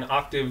seen an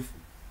octave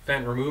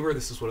vent remover,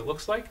 this is what it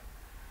looks like.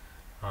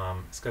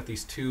 It's got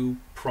these two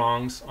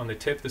prongs on the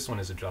tip. This one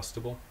is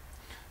adjustable.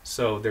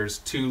 So there's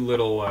two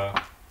little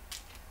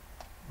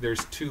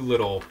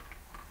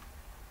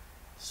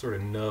sort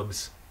of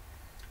nubs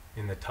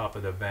in the top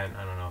of the vent.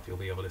 I don't know if you'll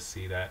be able to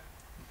see that,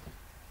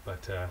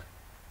 but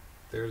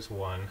there's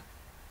one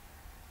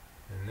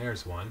and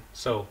there's one.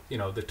 So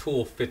the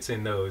tool fits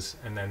in those,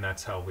 and then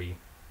that's how we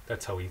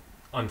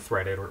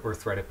unthread it or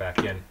thread it back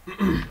in.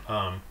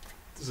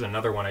 This is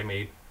another one I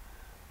made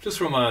just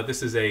from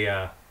this is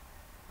a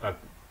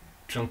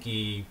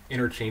junky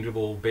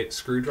interchangeable bit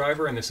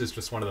screwdriver, and this is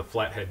just one of the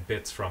flathead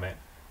bits from it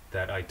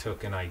that I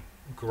took and I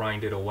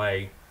grinded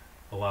away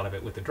a lot of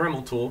it with the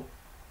Dremel tool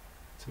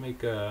to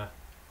make a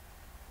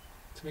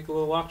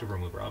little octave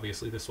remover.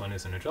 Obviously this one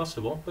isn't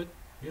adjustable, but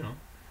it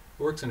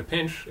works in a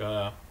pinch.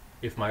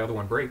 If my other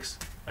one breaks,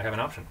 I have an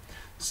option.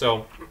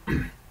 So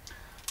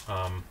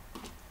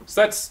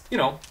so that's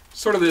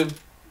sort of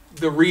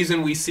the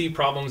reason we see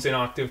problems in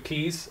octave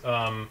keys,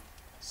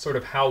 sort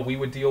of how we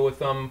would deal with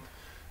them.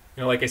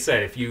 Like I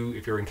said, if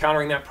you're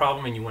encountering that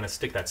problem and you want to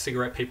stick that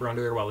cigarette paper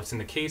under there while it's in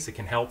the case, it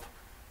can help.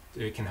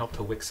 It can help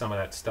to wick some of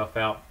that stuff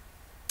out.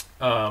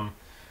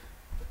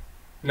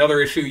 Another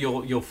issue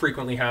you'll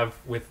frequently have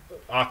with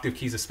octave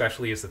keys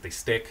especially is that they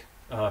stick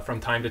from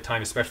time to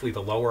time, especially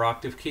the lower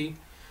octave key,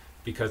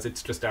 because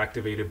it's just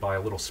activated by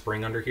a little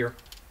spring under here.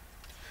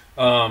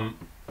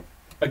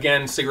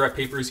 Again, cigarette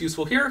paper is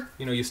useful here.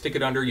 You know, you stick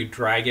it under, you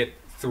drag it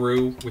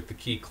through with the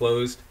key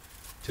closed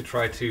to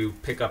try to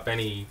pick up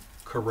any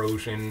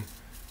corrosion,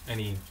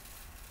 any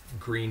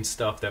green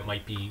stuff that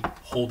might be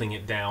holding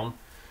it down.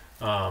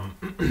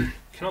 Can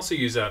also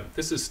use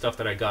this is stuff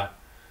that I got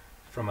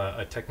from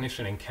a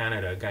technician in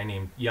Canada, a guy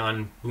named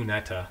Jan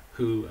Bunetta,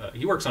 who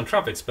he works on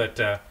trumpets, but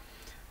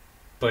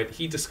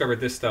he discovered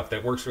this stuff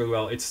that works really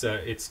well.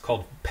 It's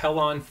called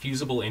Pellon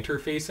fusible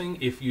interfacing.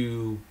 If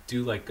you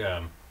do like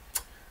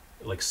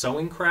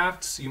sewing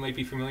crafts, you might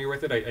be familiar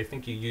with it. I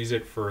think you use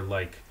it for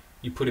like,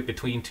 you put it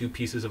between two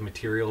pieces of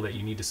material that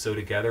you need to sew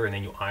together, and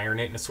then you iron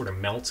it, and it sort of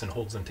melts and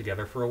holds them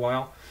together for a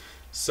while.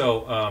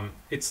 So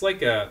it's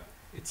like a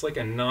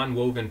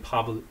non-woven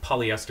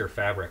polyester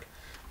fabric,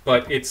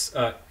 but it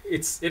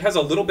has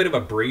a little bit of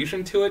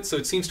abrasion to it, so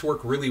it seems to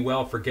work really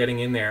well for getting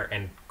in there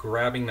and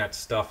grabbing that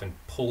stuff and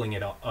pulling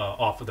it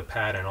off of the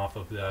pad and off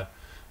of the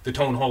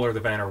tone hole or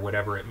the vent or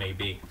whatever it may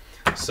be.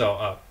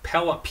 So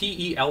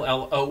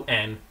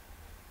Pellon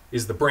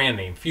is the brand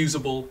name,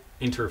 fusible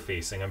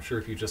interfacing. I'm sure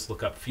if you just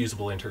look up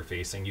fusible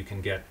interfacing, you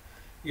can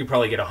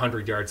probably get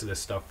 100 yards of this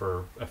stuff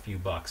for a few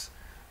bucks,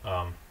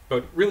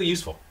 but really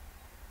useful.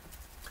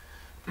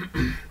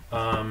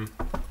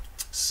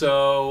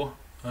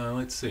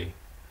 Let's see.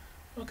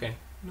 Okay,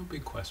 no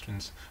big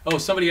questions. Oh,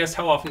 somebody asked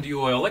how often do you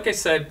oil? Like I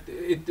said,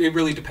 it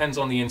really depends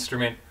on the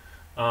instrument.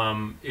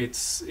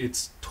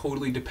 It's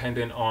totally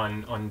dependent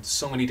on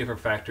so many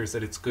different factors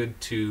that it's good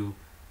to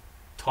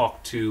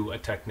talk to a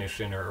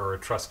technician or a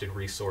trusted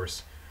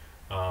resource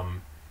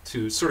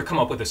to sort of come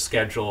up with a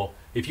schedule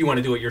if you want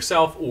to do it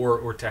yourself,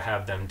 or to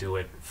have them do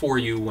it for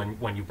you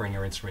when you bring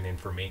your instrument in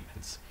for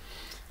maintenance.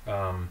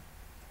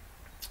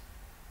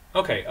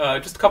 Okay,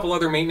 just a couple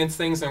other maintenance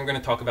things, and we're going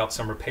to talk about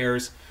some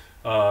repairs.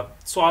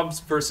 Swabs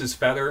versus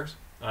feathers.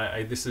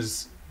 This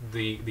is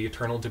the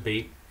eternal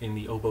debate in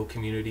the oboe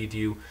community. Do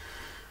you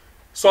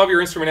swab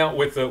your instrument out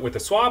with a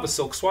swab, a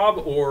silk swab,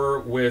 or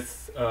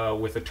with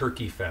a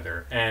turkey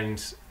feather?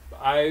 And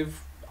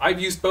I've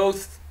used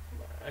both.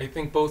 I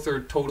think both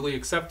are totally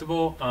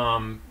acceptable.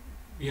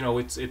 You know,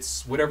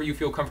 it's whatever you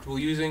feel comfortable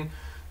using.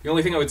 The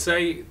only thing I would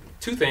say,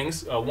 two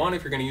things. One,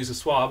 if you're going to use a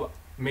swab,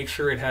 make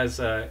sure it's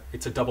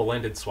a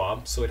double-ended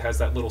swab, so it has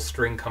that little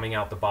string coming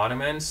out the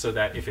bottom end, so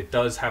that if it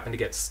does happen to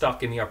get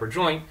stuck in the upper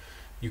joint,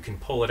 you can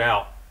pull it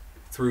out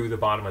through the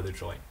bottom of the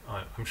joint.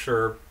 I'm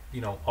sure,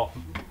 you know,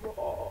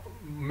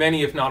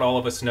 many, if not all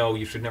of us know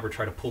you should never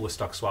try to pull a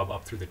stuck swab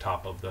up through the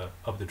top of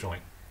the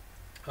joint.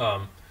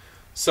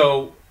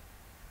 So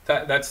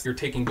that's you're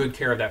taking good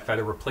care of that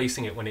feather,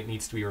 replacing it when it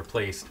needs to be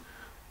replaced,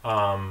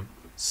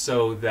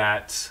 so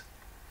that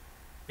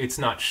it's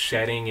not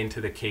shedding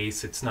into the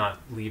case, it's not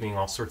leaving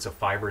all sorts of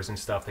fibers and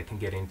stuff that can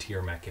get into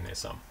your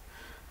mechanism.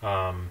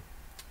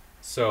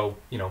 So,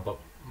 you know, but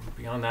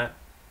beyond that,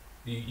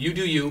 you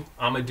do you,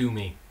 I'ma do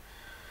me.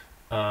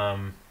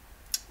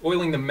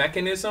 Oiling the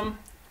mechanism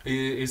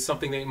is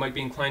something that you might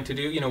be inclined to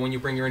do. You know, when you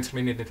bring your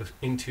instrument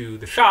into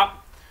the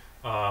shop,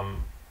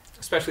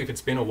 especially if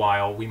it's been a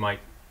while, we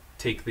might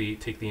take the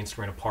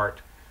instrument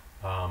apart,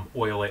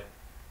 oil it,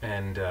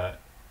 and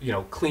you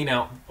know, clean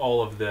out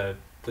all of the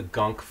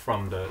gunk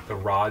from the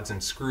rods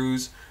and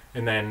screws,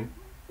 and then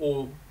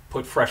we'll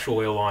put fresh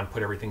oil on,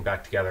 put everything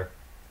back together.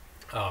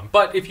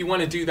 But if you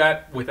want to do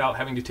that without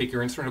having to take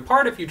your instrument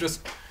apart, if you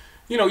just,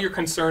 you know, you're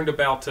concerned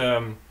about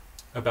the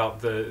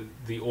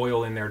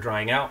oil in there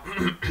drying out,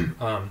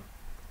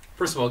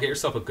 first of all, get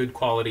yourself a good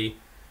quality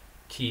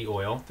key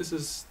oil. This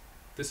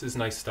is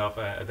nice stuff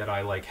that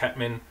I like.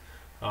 Hetman,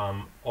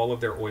 all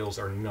of their oils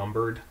are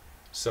numbered,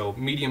 so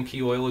medium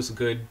key oil is a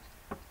good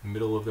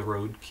middle of the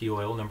road key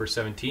oil, number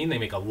 17. They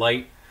make a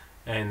light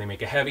and they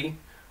make a heavy.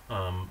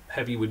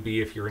 Heavy would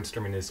be if your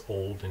instrument is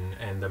old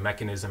and the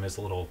mechanism is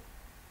a little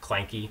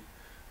clanky.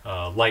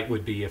 Light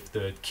would be if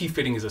the key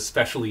fitting is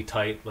especially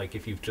tight, like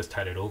if you've just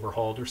had it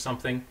overhauled or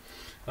something.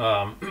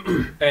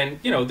 And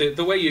you know,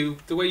 the way you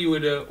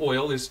would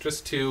oil is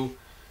just to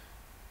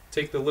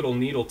take the little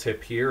needle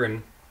tip here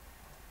and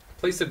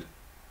place it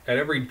at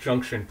every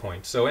junction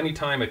point. So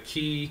anytime a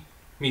key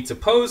meets a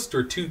post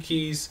or two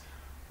keys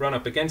run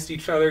up against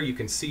each other, you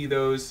can see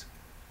those.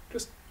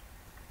 Just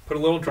put a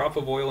little drop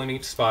of oil in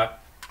each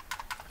spot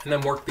and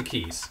then work the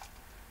keys.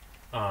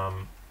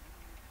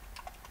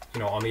 You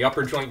know, on the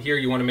upper joint here,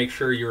 you want to make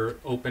sure you're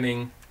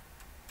opening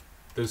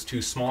those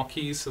two small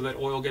keys so that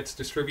oil gets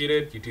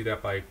distributed. You do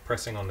that by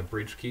pressing on the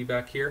bridge key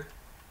back here.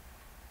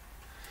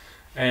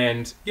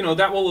 And, you know,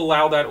 that will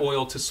allow that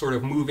oil to sort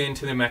of move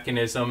into the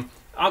mechanism.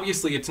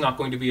 Obviously, it's not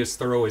going to be as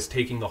thorough as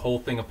taking the whole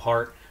thing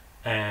apart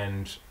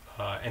and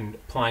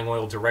applying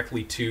oil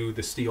directly to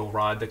the steel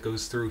rod that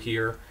goes through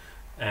here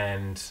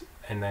and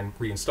then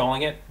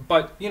reinstalling it.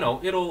 But, you know,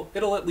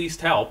 it'll at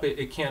least help.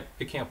 It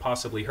can't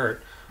possibly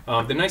hurt.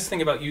 The nice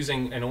thing about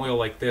using an oil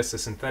like this, a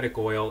synthetic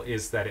oil,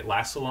 is that it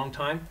lasts a long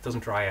time. It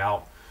doesn't dry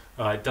out.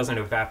 It doesn't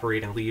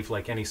evaporate and leave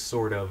like any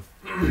sort of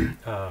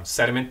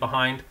sediment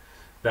behind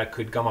that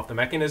could gum up the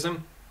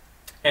mechanism.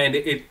 And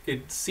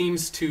it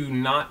seems to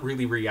not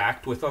really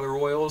react with other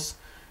oils.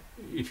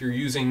 if you're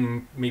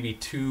using maybe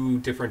two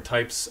different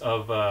types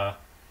of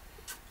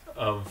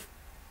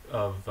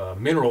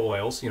mineral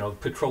oils,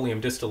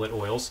 petroleum distillate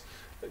oils,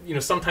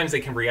 sometimes they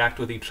can react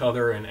with each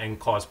other and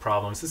cause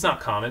problems. It's not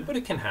common, but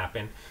it can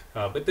happen.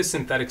 But this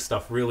synthetic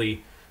stuff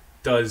really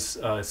does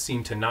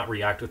seem to not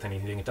react with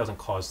anything. It doesn't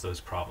cause those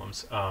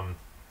problems. And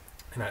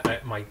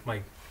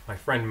my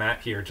friend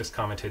Matt here just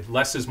commented,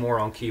 less is more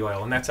on key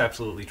oil, and that's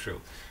absolutely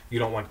true. You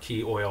don't want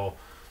key oil,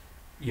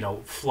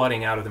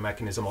 flooding out of the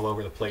mechanism all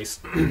over the place.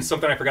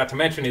 Something I forgot to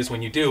mention is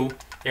when you do,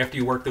 after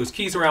you work those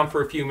keys around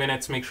for a few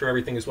minutes, make sure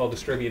everything is well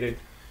distributed.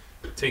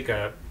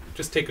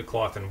 Just take a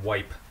cloth and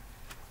wipe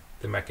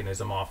the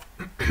mechanism off,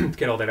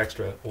 get all that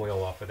extra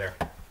oil off of there.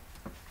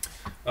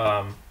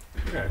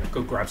 Yeah,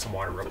 go grab some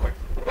water real quick.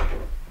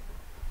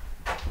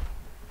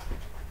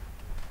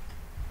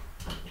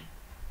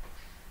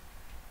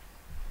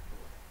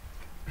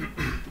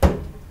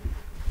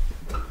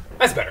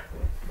 That's better.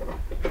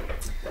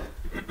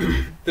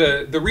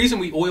 The reason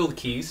we oil the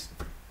keys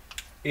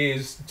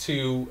is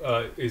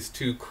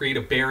to create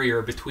a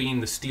barrier between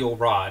the steel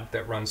rod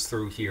that runs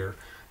through here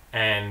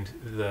and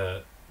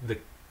the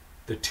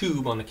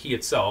tube on the key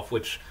itself,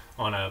 which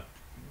on a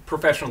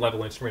professional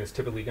level instrument is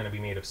typically going to be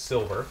made of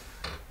silver.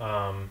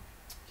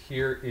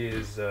 Here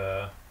is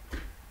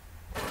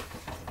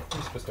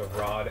just a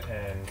rod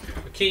and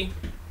a key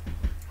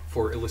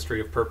for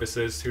illustrative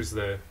purposes. Here's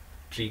the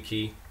G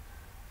key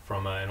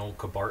from an old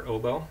Cabart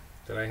oboe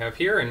that I have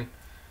here, and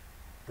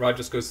rod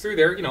just goes through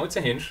there. It's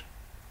a hinge.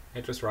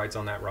 It just rides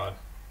on that rod.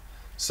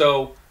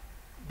 So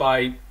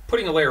by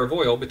putting a layer of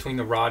oil between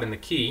the rod and the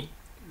key,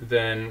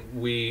 then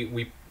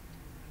we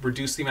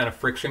reduce the amount of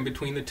friction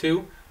between the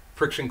two.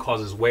 Friction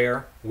causes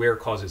wear. Wear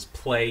causes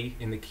play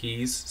in the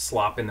keys,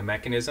 slop in the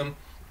mechanism.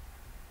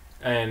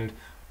 And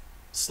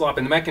slop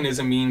in the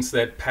mechanism means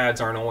that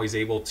pads aren't always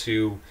able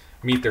to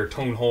meet their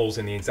tone holes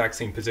in the exact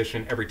same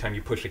position every time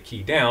you push a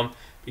key down,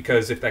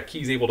 because if that key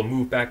is able to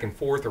move back and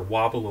forth or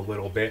wobble a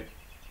little bit,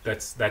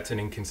 that's an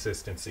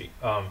inconsistency.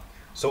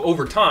 So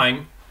over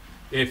time,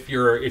 if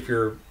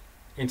your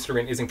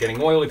instrument isn't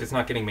getting oiled, if it's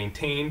not getting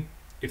maintained,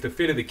 if the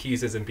fit of the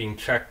keys isn't being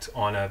checked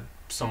on a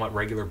somewhat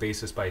regular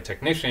basis by a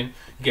technician,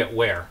 you get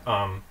wear.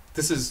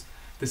 This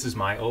is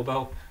my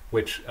oboe,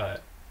 which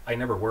I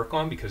never work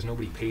on because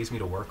nobody pays me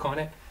to work on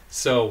it.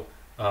 So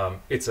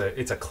it's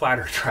a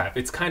clatter trap.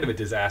 It's kind of a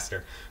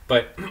disaster.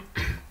 But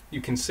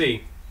you can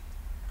see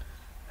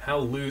how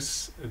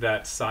loose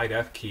that side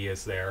F key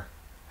is there,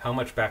 how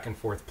much back and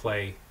forth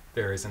play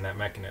there is in that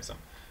mechanism.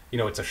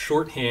 It's a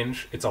short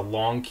hinge, it's a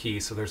long key,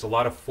 so there's a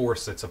lot of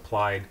force that's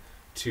applied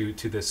to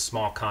this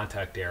small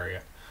contact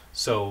area.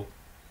 So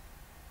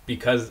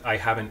because I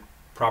haven't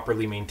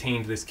properly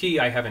maintained this key,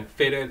 I haven't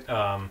fit it,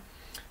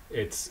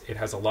 it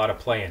has a lot of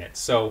play in it.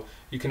 So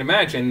you can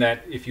imagine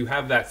that if you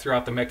have that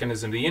throughout the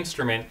mechanism of the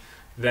instrument,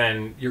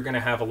 then you're going to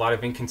have a lot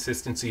of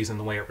inconsistencies in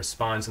the way it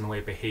responds and the way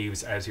it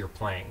behaves as you're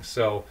playing.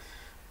 So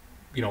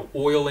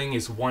oiling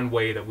is one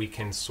way that we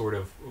can sort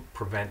of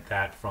prevent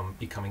that from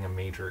becoming a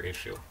major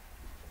issue.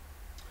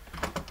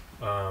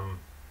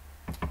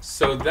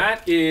 So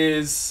that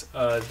is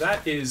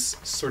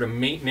sort of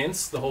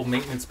maintenance, the whole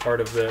maintenance part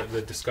of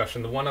the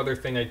discussion. The one other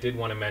thing I did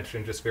want to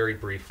mention, just very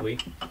briefly,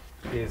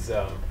 is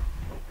the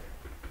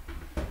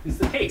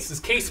case.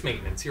 Is case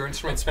maintenance. Your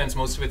instrument spends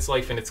most of its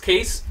life in its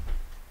case,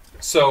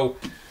 so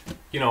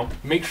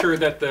make sure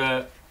that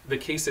the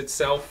case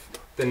itself,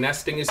 the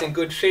nesting is in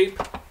good shape.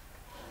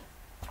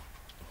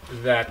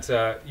 That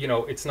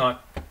it's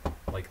not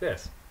like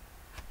this.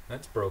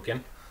 That's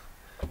broken.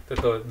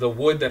 That the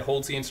wood that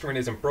holds the instrument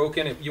isn't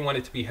broken. You want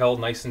it to be held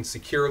nice and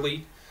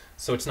securely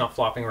so it's not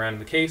flopping around in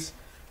the case.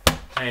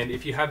 And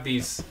if you have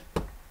these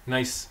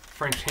nice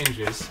French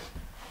hinges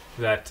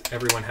that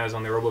everyone has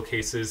on their oboe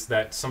cases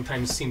that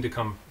sometimes seem to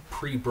come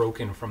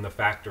pre-broken from the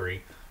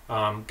factory,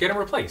 get them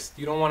replaced.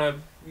 You don't want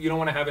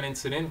to have an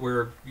incident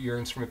where your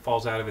instrument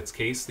falls out of its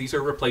case. These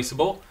are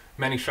replaceable.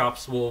 Many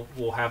shops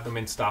will have them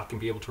in stock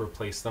and be able to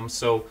replace them.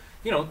 So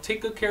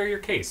take good care of your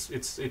case.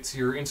 It's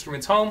your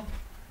instrument's home.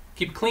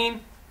 Keep it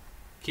clean.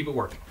 Keep it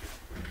working.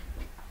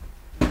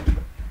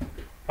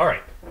 All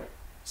right.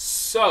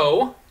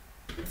 So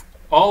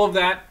all of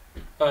that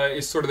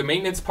is sort of the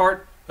maintenance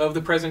part of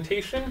the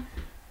presentation,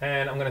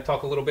 and I'm going to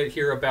talk a little bit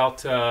here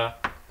about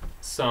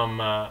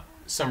some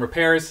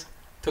repairs.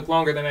 Took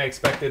longer than I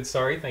expected.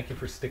 Sorry. Thank you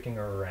for sticking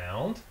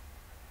around.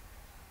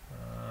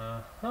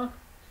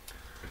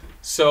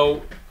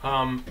 So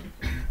I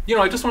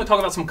just want to talk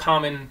about some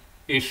common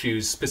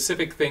issues,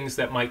 specific things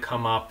that might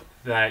come up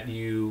that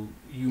you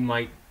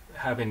might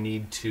have a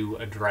need to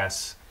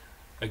address,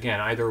 again,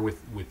 either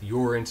with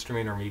your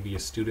instrument or maybe a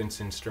student's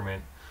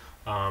instrument.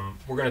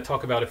 We're going to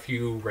talk about a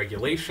few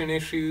regulation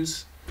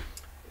issues.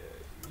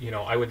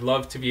 I would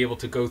love to be able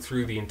to go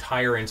through the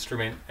entire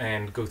instrument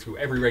and go through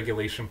every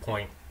regulation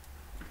point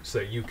so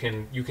that you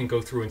can go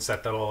through and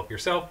set that all up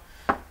yourself,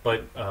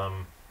 but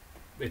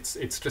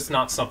it's just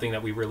not something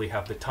that we really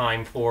have the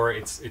time for.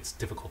 It's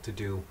difficult to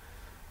do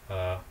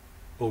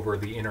over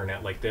the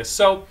internet like this.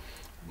 So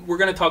we're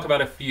going to talk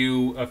about a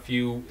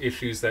few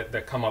issues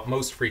that come up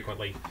most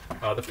frequently.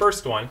 The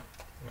first one,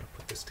 I'm going to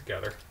put this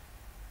together.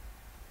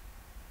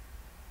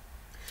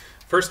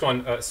 First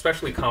one,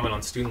 especially common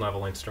on student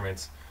level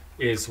instruments,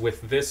 is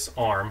with this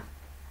arm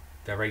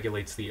that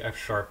regulates the F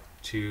sharp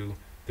to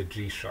the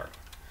G sharp.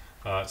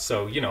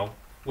 So, you know,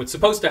 what's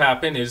supposed to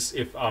happen is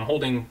if I'm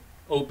holding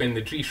open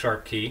the G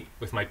sharp key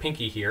with my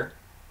pinky here,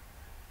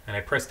 and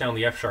I press down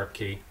the F sharp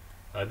key,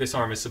 this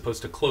arm is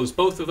supposed to close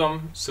both of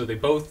them, so they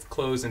both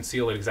close and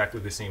seal at exactly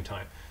the same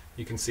time.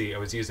 You can see I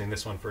was using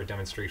this one for a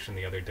demonstration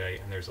the other day,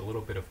 and there's a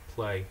little bit of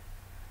play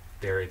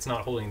there. It's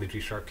not holding the G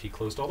sharp key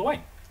closed all the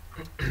way.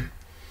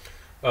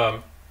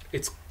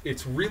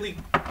 It's really,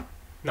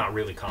 not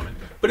really common,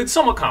 but it's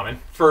somewhat common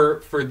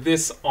for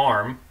this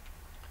arm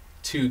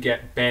to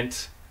get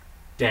bent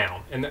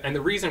down. And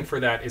the reason for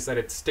that is that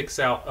it sticks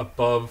out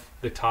above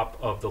the top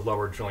of the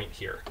lower joint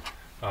here.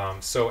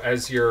 So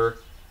as you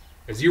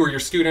or your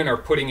student are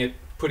putting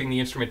the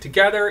instrument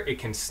together, it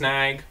can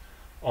snag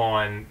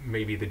on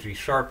maybe the G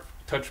sharp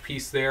touch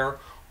piece there,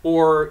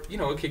 or you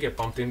know, it could get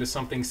bumped into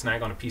something,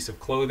 snag on a piece of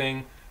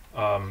clothing,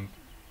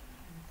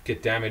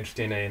 get damaged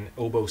in an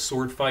oboe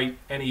sword fight,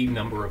 any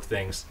number of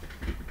things.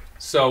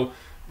 So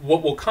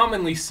what we'll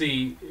commonly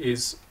see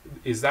is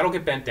that'll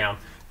get bent down,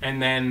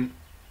 and then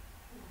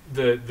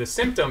the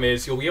symptom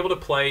is you'll be able to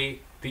play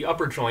the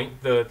upper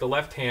joint, the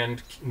left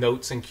hand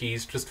notes and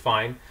keys just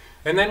fine.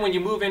 And then when you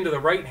move into the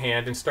right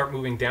hand and start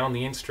moving down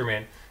the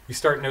instrument, you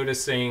start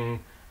noticing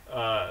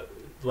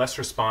less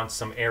response,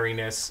 some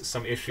airiness,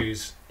 some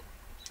issues.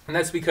 And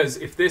that's because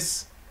if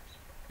this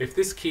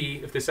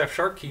F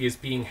sharp key is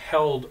being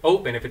held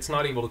open, if it's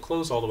not able to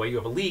close all the way, you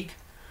have a leak.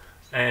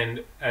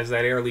 And as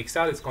that air leaks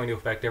out, it's going to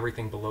affect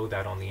everything below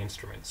that on the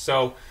instrument.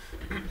 So,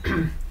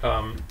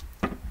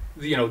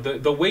 you know,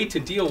 the way to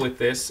deal with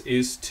this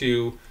is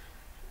to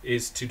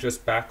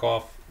just back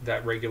off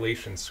that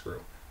regulation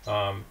screw.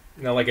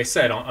 Now, like I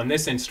said, on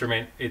this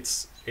instrument,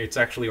 it's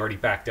actually already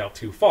backed out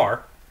too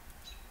far,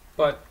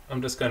 but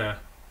I'm just gonna,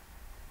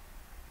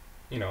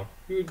 you know,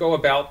 you would go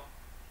about,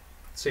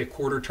 say, a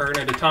quarter turn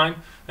at a time,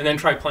 and then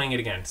try playing it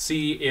again.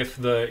 See if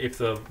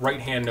the right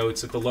hand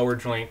notes at the lower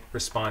joint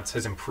response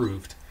has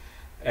improved,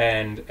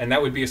 and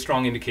that would be a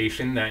strong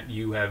indication that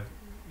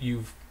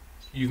you've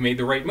made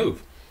the right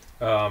move.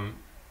 And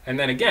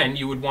then again,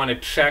 you would want to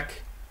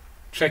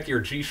check your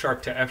G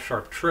sharp to F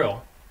sharp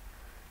trill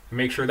and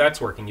make sure that's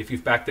working. If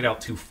you've backed it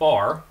out too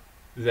far,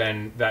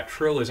 then that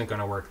trill isn't going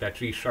to work. That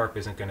G sharp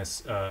isn't going to,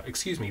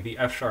 the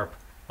F sharp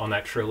on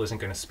that trill isn't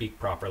going to speak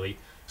properly.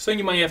 So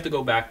you might have to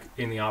go back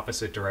in the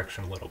opposite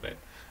direction a little bit.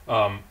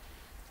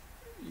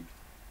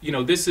 You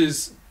know, this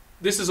is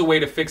a way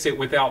to fix it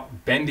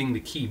without bending the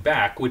key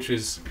back, which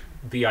is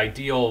the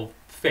ideal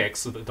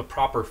fix, the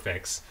proper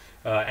fix,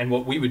 and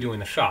what we would do in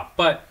the shop.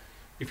 But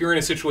if you're in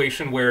a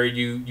situation where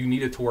you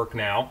need it to work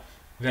now,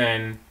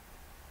 then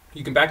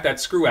you can back that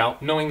screw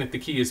out, knowing that the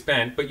key is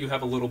bent, but you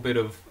have a little bit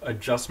of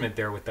adjustment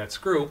there with that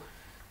screw,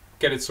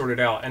 get it sorted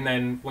out, and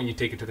then when you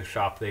take it to the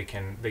shop, they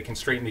can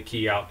straighten the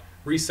key out,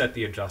 reset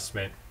the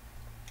adjustment,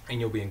 and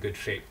you'll be in good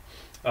shape.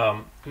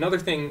 Another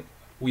thing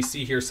we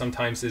see here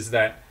sometimes is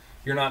that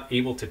you're not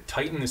able to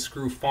tighten the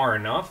screw far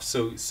enough,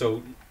 so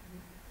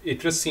it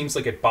just seems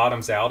like it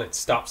bottoms out, it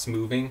stops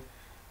moving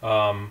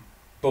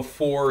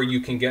before you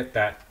can get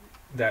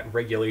that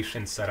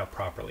regulation set up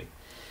properly.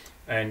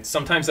 And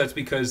sometimes that's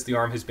because the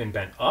arm has been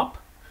bent up.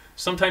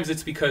 Sometimes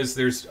it's because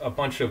there's a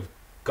bunch of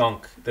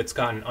gunk that's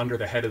gotten under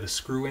the head of the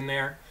screw in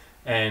there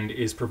and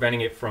is preventing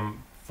it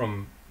from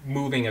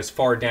moving as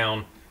far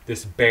down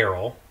this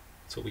barrel.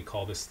 That's what we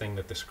call this thing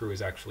that the screw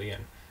is actually in.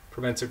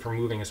 Prevents it from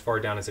moving as far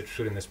down as it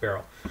should in this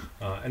barrel.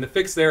 And the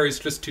fix there is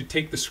just to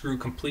take the screw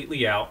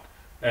completely out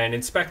and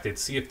inspect it.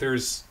 See if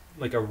there's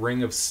like a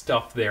ring of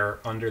stuff there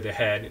under the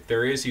head. If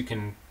there is, you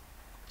can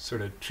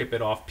sort of chip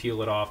it off,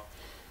 peel it off,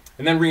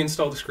 and then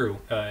reinstall the screw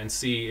and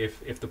see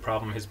if the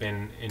problem has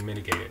been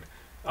mitigated.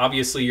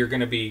 Obviously, you're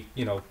going to be,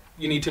 you know,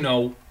 you need to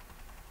know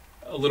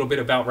a little bit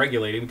about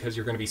regulating because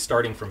you're going to be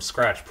starting from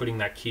scratch, putting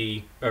that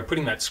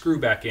screw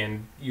back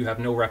in. You have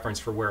no reference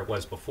for where it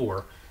was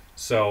before.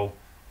 So,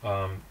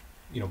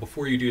 you know,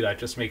 before you do that,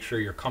 just make sure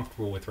you're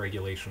comfortable with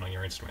regulation on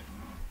your instrument.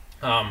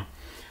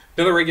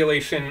 Another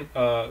regulation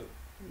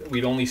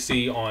we'd only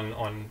see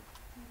on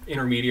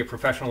intermediate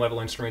professional level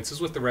instruments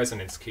is with the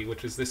resonance key,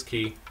 which is this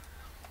key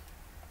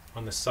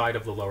on the side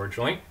of the lower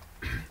joint.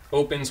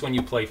 Opens when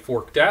you play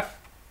forked F,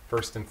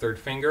 first and third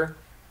finger,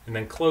 and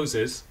then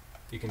closes,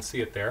 you can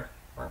see it there,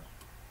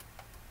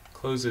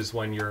 closes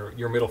when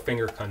your middle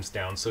finger comes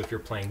down, so if you're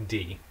playing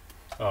D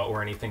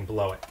or anything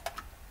below it.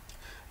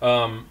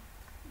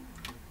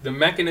 The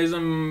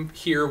mechanism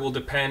here will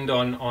depend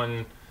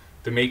on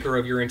the maker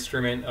of your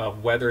instrument,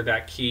 of whether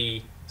that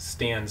key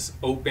stands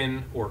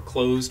open or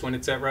closed when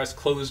it's at rest.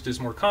 Closed is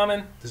more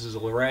common. This is a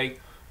Luray.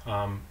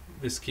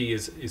 This key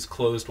is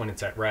closed when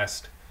it's at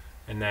rest,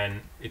 and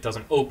then it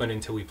doesn't open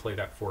until we play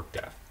that forked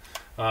F.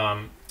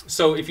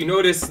 So if you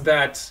notice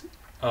that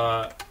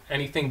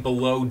anything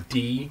below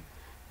D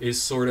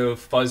is sort of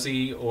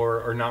fuzzy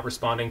or not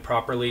responding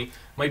properly,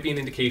 might be an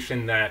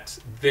indication that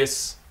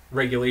this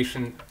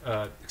regulation,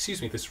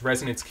 this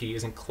resonance key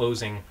isn't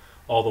closing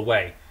all the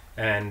way.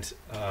 And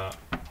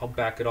I'll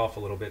back it off a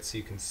little bit so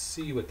you can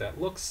see what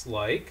that looks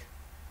like.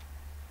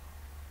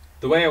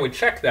 The way I would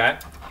check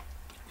that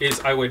is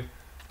I would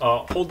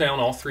hold down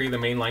all three of the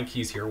mainline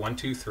keys here, 1,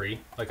 2, 3,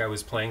 like I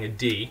was playing a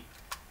D,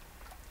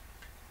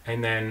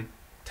 and then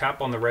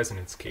tap on the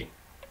resonance key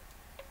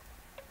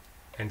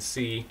and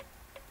see,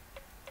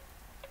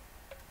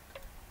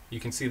 you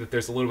can see that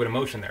there's a little bit of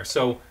motion there.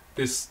 So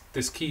this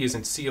key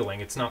isn't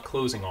sealing, it's not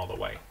closing all the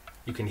way.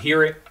 You can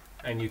hear it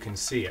and you can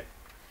see it.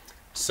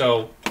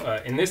 So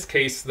in this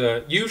case,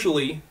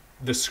 usually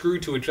the screw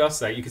to adjust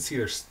that, you can see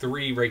there's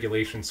 3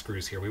 regulation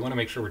screws here. We want to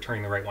make sure we're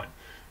turning the right one.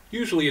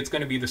 Usually it's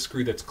going to be the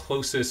screw that's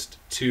closest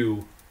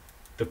to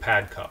the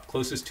pad cup,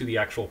 closest to the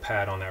actual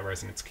pad on that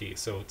resonance key.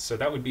 So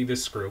that would be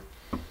this screw.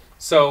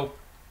 So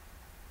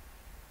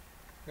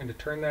I'm going to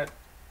turn that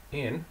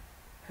in.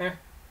 There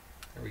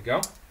we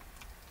go.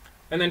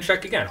 And then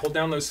check again. Hold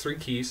down those 3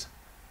 keys.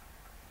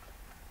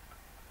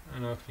 I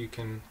don't know if you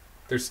can,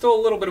 there's still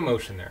a little bit of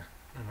motion there.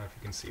 I don't know if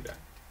you can see that.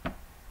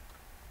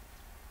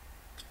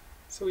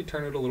 So we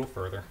turn it a little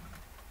further.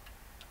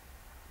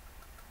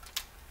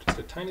 Just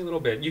a tiny little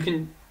bit. You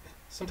can,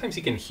 sometimes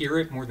you can hear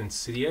it more than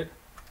see it.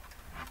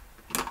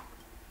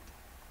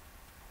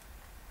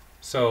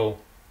 So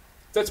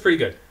that's pretty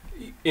good.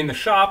 In the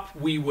shop,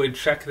 we would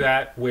check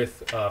that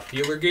with a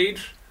feeler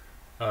gauge,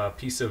 a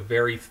piece of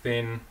very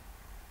thin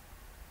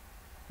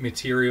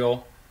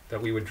material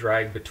that we would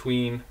drag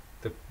between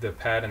the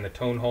pad and the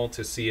tone hole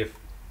to see if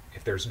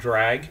there's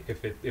drag,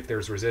 if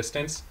there's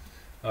resistance.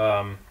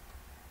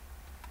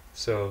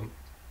 So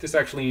this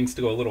actually needs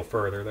to go a little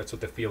further. That's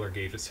what the feeler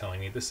gauge is telling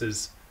me. This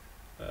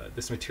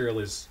material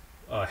is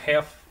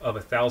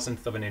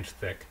 1/1000th of an inch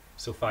thick,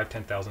 so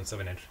 5/10,000ths of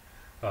an inch.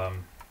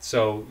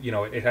 So you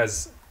know it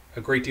has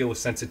a great deal of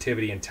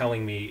sensitivity in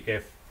telling me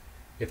if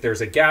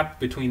there's a gap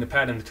between the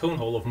pad and the tone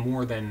hole of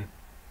more than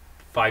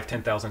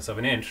 5/10,000ths of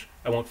an inch,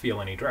 I won't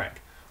feel any drag.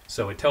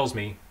 So it tells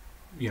me,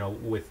 you know,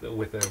 with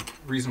a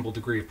reasonable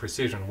degree of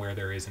precision where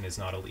there is and is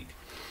not a leak.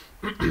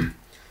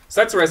 So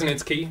that's the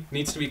resonance key.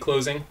 Needs to be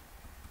closing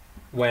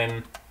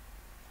when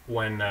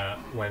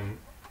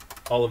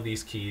all of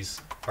these keys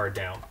are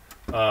down.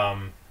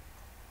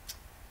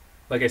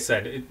 Like I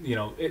said,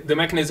 the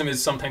mechanism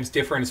is sometimes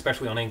different,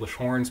 especially on English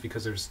horns,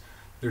 because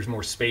there's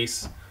more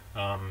space.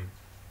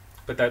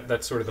 But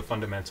that's sort of the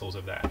fundamentals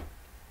of that.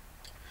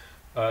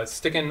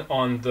 Sticking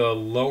on the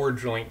lower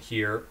joint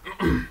here,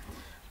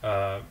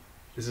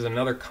 this is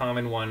another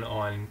common one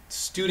on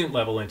student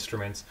level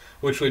instruments,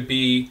 which would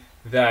be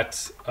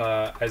that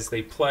as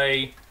they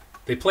play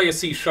a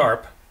C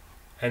sharp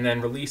and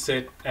then release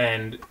it,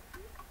 and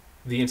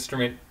the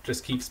instrument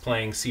just keeps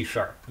playing C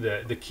sharp.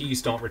 The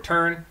keys don't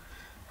return,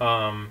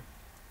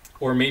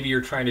 or maybe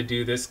you're trying to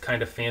do this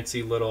kind of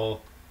fancy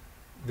little,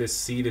 this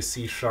C to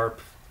C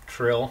sharp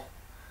trill,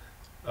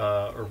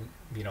 or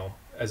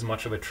as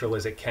much of a trill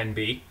as it can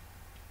be,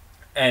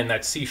 and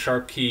that C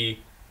sharp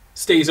key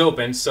stays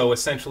open, so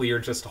essentially you're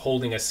just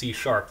holding a C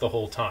sharp the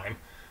whole time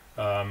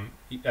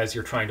as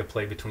you're trying to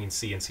play between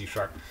C and C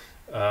sharp.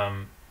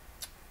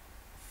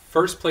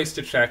 First place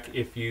to check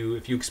if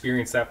you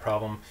experience that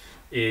problem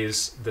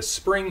is the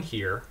spring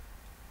here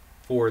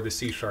for the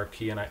C sharp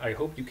key, and I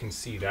hope you can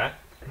see that.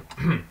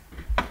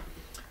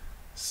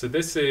 So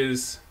this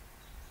is,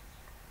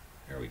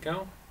 there we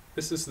go.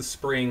 This is the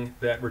spring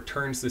that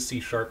returns the C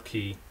sharp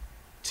key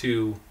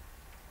to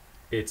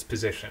its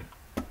position.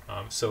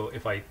 So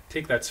if I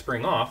take that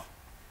spring off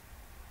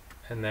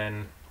and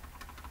then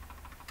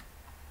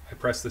I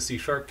press the C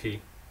sharp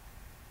key,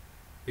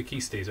 the key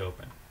stays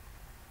open.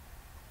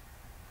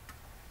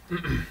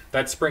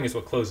 That spring is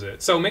what closes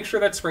it. So make sure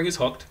that spring is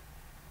hooked.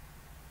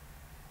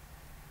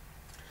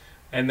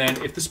 And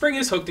then if the spring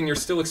is hooked and you're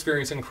still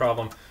experiencing a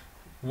problem,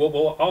 what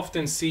we'll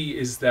often see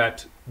is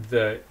that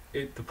the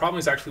problem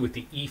is actually with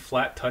the E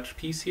flat touch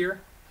piece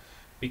here.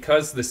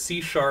 Because the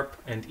C sharp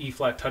and E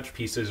flat touch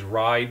pieces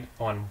ride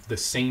on the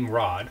same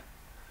rod,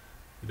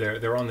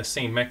 they're on the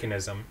same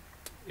mechanism.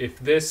 If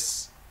a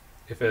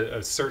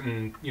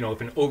certain,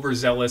 if an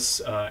overzealous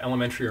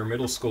elementary or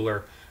middle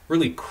schooler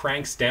really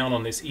cranks down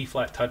on this E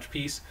flat touch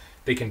piece,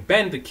 they can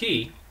bend the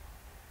key,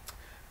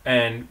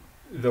 and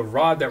the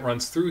rod that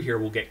runs through here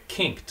will get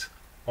kinked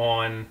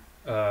on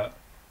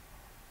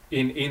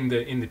in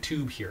the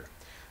tube here.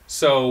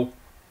 So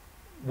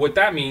what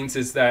that means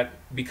is that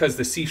because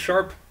the C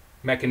sharp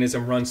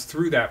mechanism runs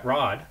through that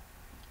rod,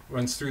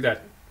 runs through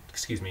that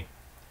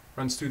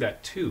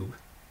tube,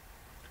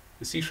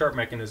 the C sharp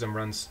mechanism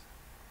runs,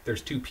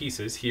 there's 2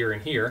 pieces here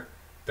and here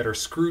that are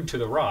screwed to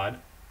the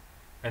rod,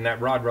 and that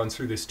rod runs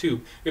through this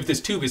tube. If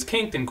this tube is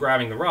kinked and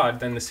grabbing the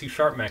rod, then the C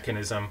sharp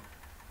mechanism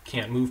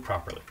can't move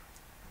properly.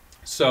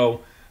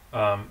 So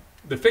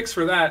the fix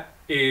for that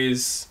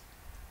is,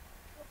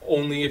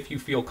 only if you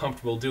feel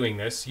comfortable doing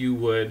this, you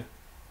would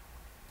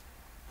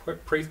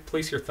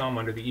place your thumb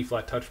under the E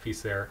flat touch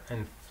piece there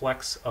and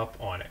flex up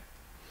on it.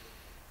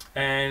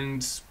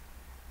 And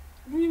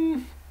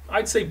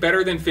I'd say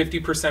better than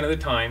 50% of the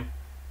time.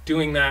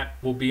 Doing that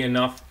will be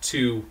enough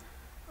to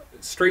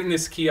straighten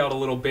this key out a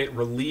little bit,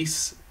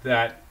 release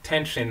that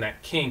tension,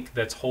 that kink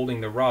that's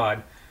holding the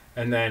rod,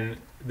 and then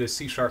the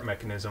C-sharp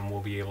mechanism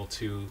will be able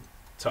to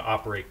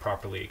operate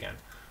properly again.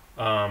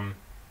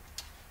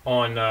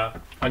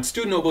 On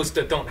student oboes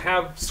that don't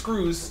have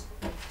screws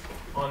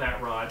on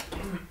that rod,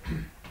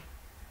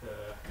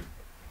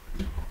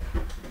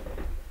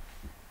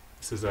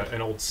 this is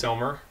an old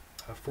Selmer,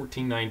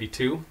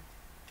 1492.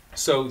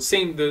 So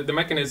the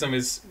mechanism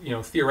is, you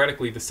know,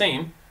 theoretically the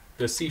same.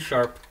 The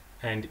C-sharp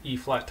and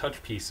E-flat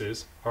touch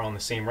pieces are on the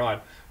same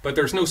rod, but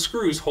there's no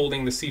screws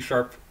holding the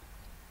C-sharp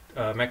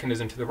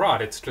mechanism to the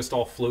rod. It's just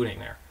all floating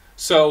there.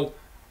 So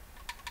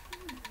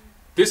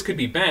this could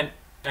be bent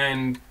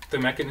and the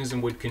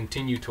mechanism would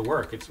continue to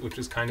work, which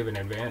is kind of an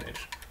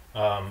advantage.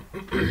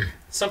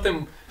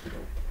 Something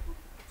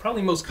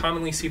probably most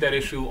commonly see that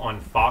issue on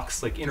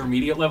Fox, like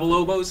intermediate level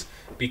oboes,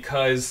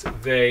 because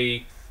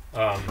they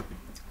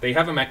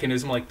have a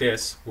mechanism like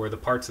this where the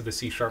parts of the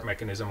C-sharp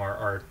mechanism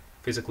are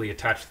physically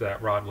attached to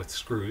that rod with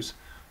screws.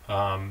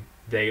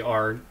 They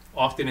are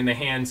often in the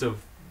hands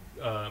of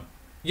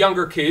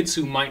younger kids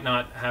who might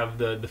not have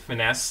the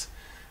finesse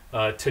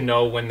to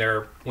know when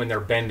they're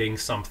bending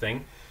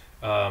something.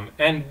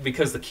 And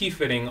because the key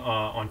fitting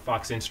on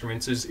Fox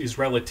instruments is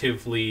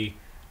relatively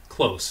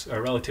close,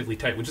 relatively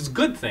tight, which is a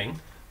good thing,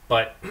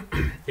 but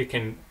it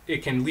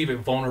can leave it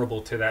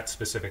vulnerable to that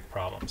specific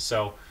problem.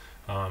 So,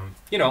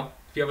 you know,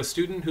 if you have a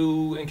student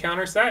who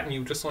encounters that and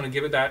you just want to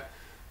give it that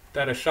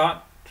a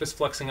shot, just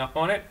flexing up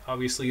on it,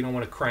 obviously you don't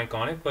want to crank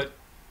on it, but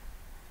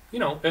you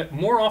know,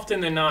 more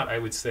often than not, I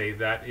would say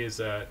that is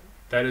a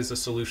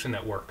solution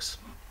that works.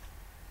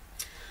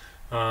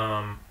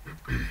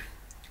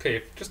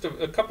 Okay, just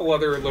a couple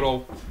other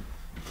little,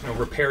 you know,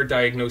 repair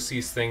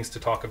diagnoses things to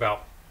talk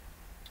about.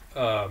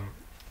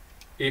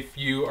 If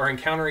you are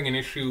encountering an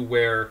issue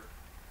where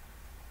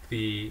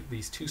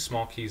these two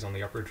small keys on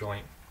the upper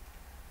joint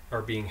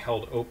are being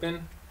held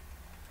open,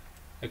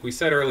 like we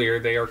said earlier,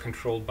 they are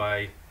controlled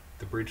by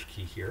the bridge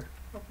key here.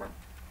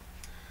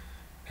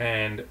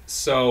 And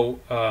so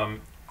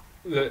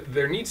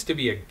there needs to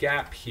be a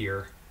gap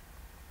here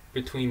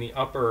between the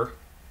upper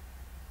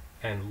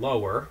and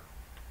lower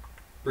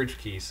bridge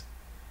keys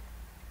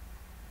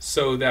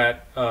so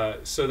that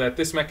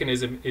this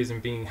mechanism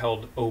isn't being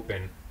held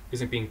open,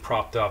 isn't being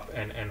propped up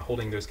and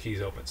holding those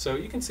keys open. So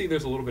you can see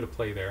there's a little bit of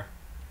play there.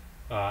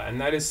 And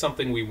that is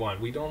something we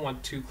want. We don't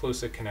want too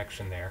close a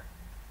connection there.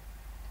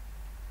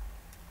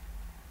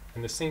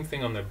 And the same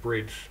thing on the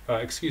bridge,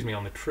 on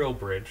the trill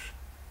bridge.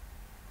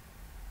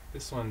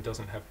 This one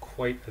doesn't have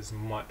quite as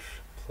much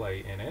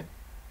play in it,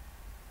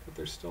 but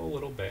there's still a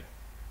little bit.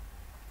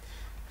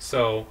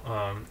 So,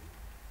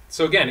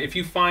 so again, if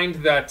you find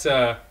that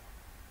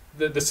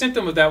the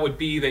symptom of that would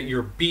be that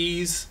your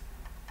B's,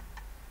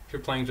 if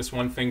you're playing just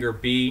one finger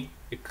B,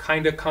 it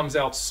kind of comes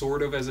out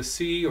sort of as a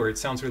C, or it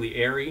sounds really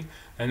airy,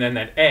 and then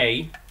that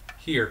A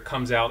here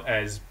comes out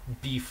as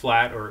B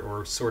flat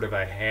or sort of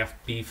a half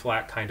B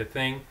flat kind of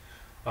thing.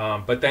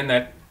 But then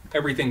that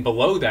everything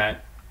below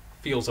that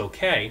feels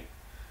okay.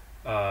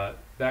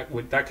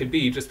 That could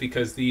be just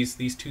because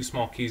these two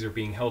small keys are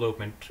being held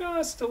open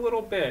just a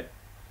little bit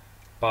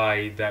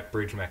by that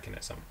bridge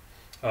mechanism.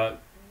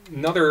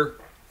 Another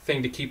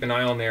thing to keep an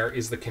eye on there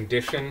is the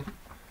condition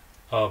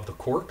of the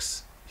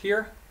corks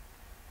here.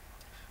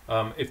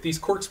 If these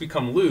corks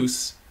become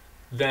loose,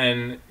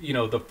 then you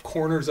know the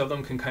corners of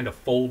them can kind of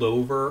fold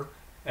over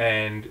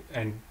and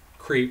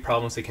create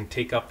problems. They can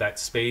take up that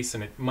space,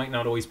 and it might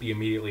not always be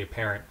immediately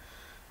apparent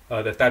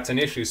that that's an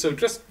issue. So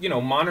just, you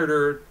know,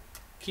 monitor,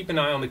 keep an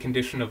eye on the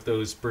condition of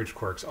those bridge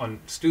corks. On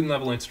student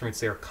level instruments,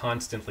 they are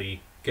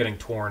constantly getting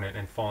torn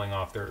and falling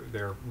off.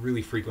 They're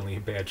really frequently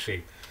in bad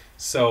shape.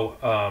 So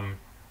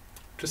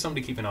just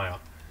something to keep an eye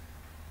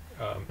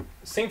on.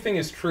 Same thing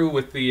is true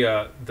with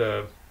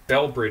the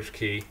bell bridge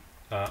key.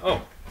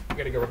 Oh, I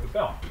gotta go with the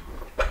bell.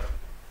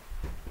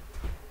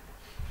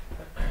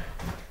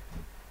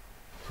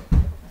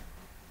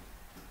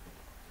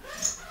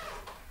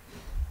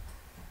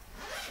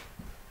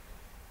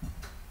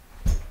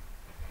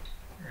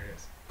 There it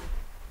is.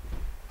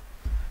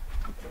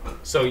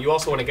 So you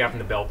also want a gap in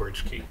the bell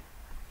bridge key,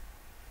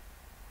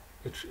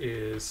 which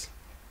is,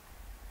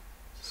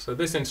 so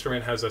this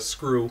instrument has a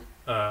screw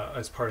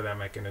as part of that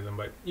mechanism,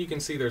 but you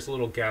can see there's a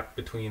little gap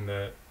between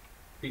the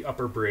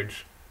upper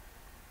bridge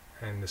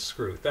and the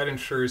screw. That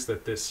ensures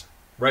that this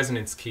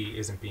resonance key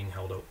isn't being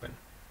held open,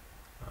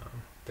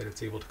 that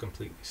it's able to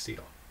completely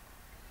seal.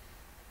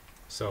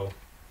 So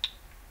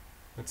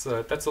that's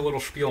a little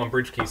spiel on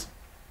bridge keys.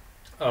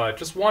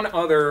 Just one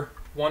other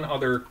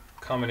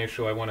common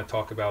issue I want to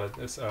talk about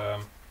is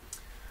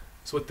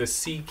with the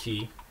C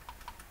key,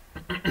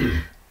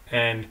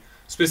 and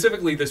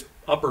specifically this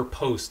upper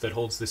post that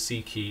holds the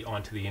C key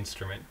onto the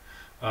instrument.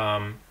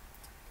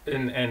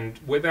 And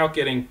without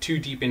getting too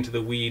deep into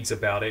the weeds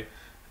about it,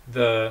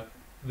 the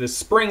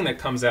spring that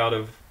comes out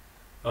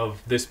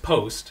of this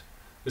post,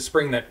 the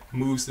spring that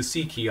moves the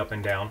C key up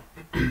and down,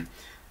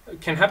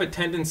 can have a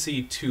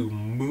tendency to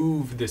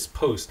move this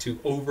post to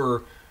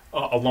over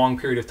a long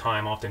period of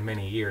time, often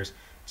many years,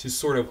 to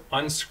sort of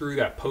unscrew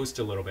that post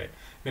a little bit.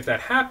 And if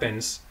that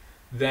happens,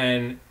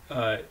 then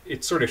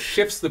it sort of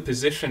shifts the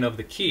position of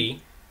the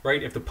key,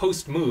 right? If the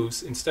post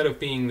moves, instead of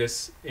being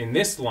this in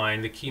this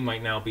line, the key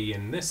might now be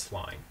in this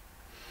line.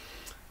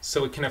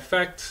 So it can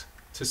affect,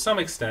 to some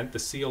extent, the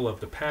seal of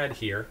the pad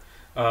here.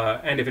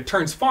 And if it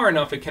turns far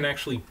enough, it can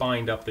actually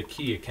bind up the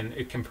key. It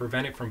can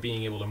prevent it from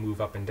being able to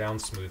move up and down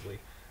smoothly.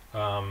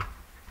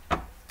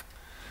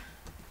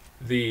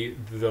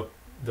 The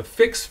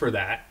fix for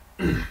that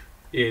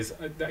is,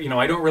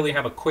 I don't really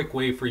have a quick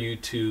way for you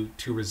to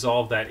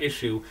resolve that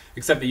issue,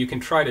 except that you can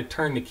try to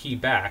turn the key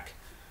back.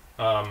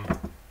 By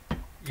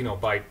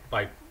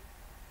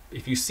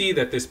if you see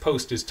that this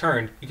post is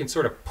turned, you can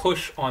sort of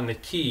push on the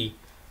key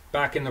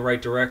back in the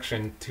right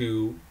direction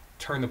to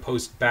turn the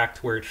post back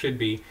to where it should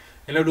be,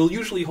 and it'll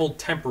usually hold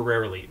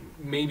temporarily,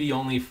 maybe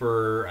only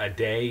for a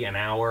day, an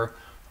hour,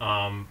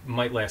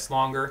 might last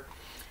longer.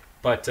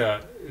 But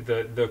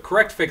the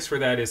correct fix for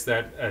that is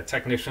that a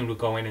technician will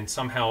go in and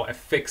somehow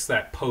affix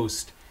that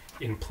post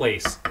in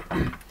place.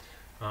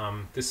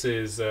 This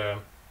is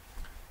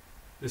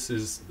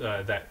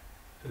that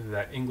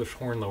English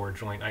horn lower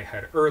joint I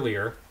had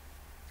earlier,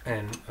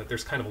 and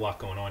there's kind of a lot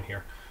going on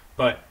here.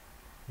 But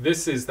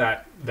this is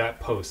that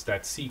post,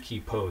 that C key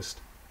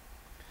post.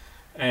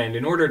 And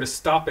in order to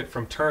stop it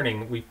from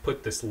turning, we've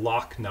put this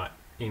lock nut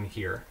in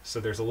here. So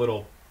there's a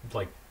little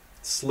like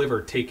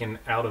sliver taken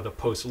out of the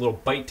post, a little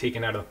bite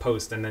taken out of the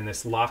post, and then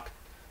this lock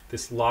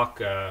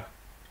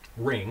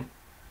ring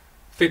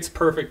fits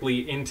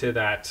perfectly into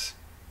that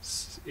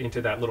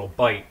little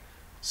bite,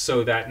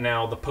 so that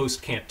now the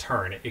post can't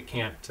turn. It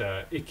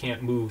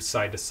can't move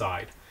side to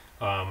side.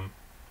 And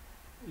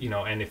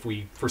if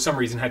we for some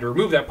reason had to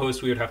remove that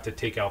post, we would have to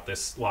take out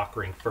this lock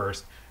ring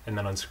first and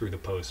then unscrew the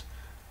post.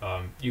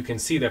 You can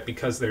see that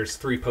because there's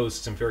 3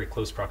 posts in very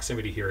close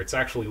proximity here, it's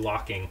actually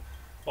locking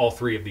all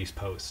 3 of these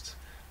posts,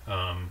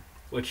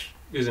 which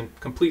isn't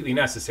completely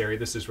necessary.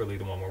 This is really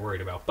the one we're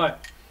worried about,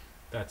 but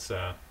that's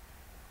a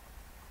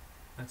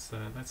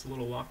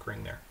little lock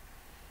ring there.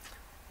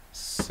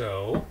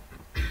 So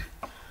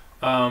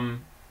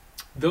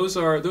those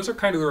are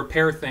kind of the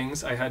repair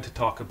things I had to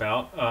talk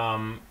about.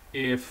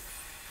 If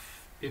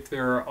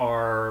there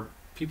are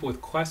people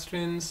with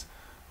questions,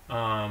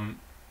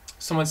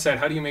 someone said,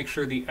 how do you make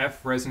sure the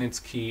F resonance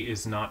key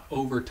is not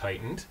over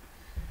tightened?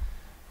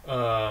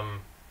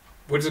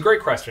 Which is a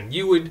great question.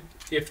 You would,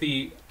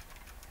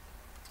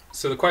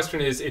 so the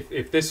question is,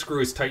 if this screw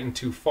is tightened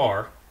too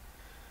far,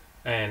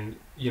 and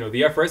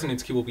the F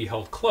resonance key will be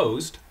held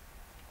closed,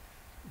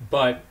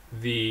 but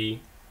the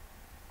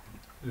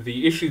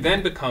issue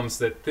then becomes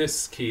that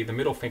this key, the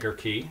middle finger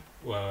key,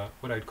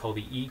 what I'd call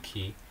the E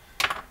key,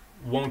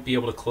 won't be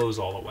able to close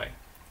all the way.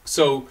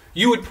 So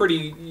you would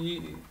pretty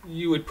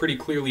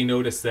clearly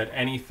notice that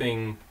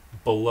anything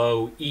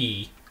below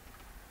E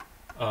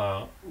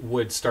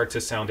would start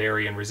to sound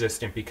airy and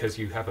resistant because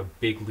you have a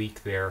big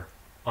leak there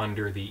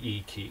under the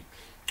E key.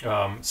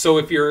 So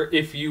if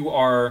you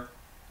are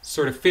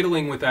sort of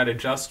fiddling with that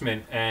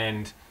adjustment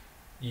and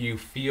you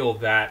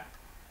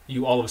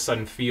all of a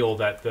sudden feel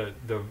that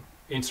the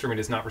instrument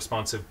is not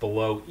responsive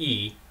below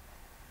E,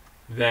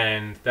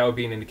 then that would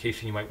be an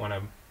indication you might want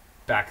to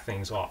back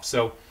things off.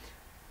 So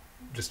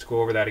just to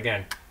go over that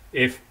again,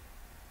 if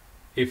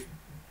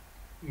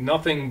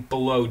nothing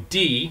below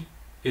D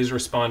is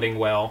responding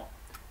well,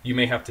 you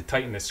may have to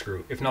tighten this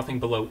screw. If nothing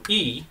below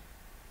E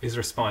is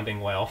responding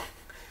well,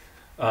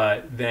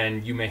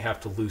 then you may have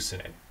to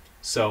loosen it.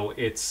 So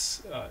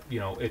it's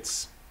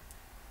it's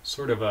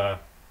sort of a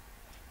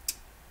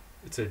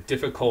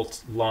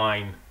difficult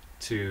line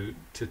to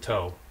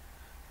toe,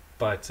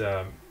 but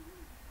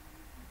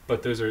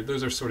those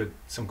are sort of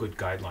some good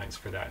guidelines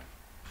for that.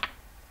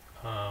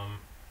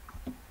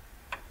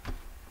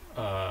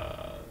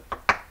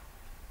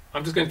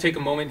 I'm just going to take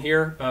a moment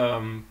here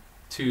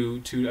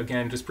to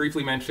again just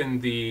briefly mention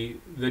the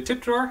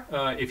tip jar.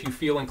 If you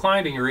feel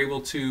inclined and you're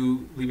able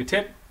to leave a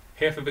tip,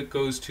 half of it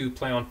goes to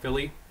Play on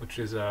Philly, which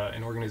is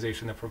an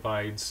organization that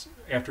provides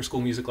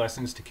after-school music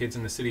lessons to kids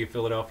in the city of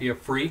Philadelphia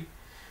free.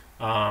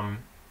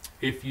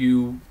 If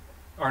you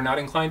are not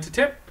inclined to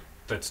tip,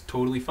 that's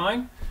totally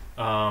fine.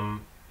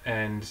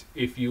 And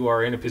if you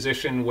are in a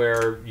position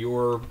where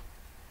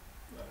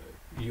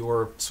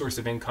your source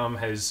of income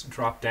has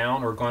dropped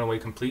down or gone away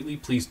completely,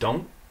 please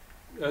don't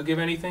give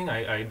anything.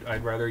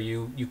 I'd rather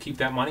you keep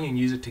that money and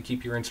use it to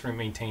keep your instrument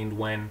maintained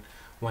when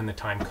the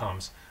time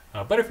comes.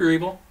 But if you're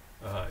able,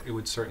 it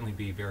would certainly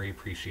be very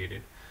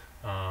appreciated.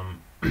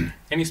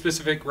 Any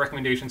specific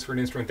recommendations for an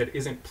instrument that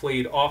isn't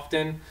played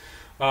often?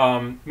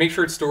 Make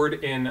sure it's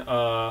stored in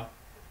a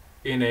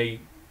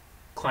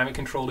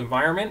climate-controlled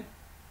environment.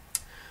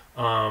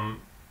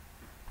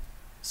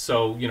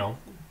 So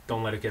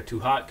don't let it get too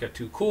hot, get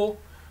too cool.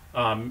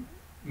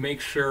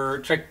 Make sure,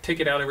 take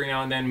it out every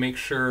now and then. Make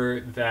sure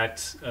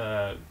that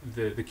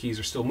the keys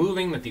are still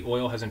moving, that the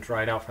oil hasn't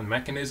dried out from the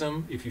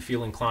mechanism. If you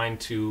feel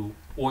inclined to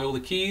oil the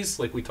keys,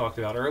 like we talked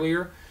about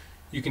earlier,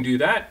 you can do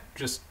that.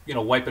 Just, you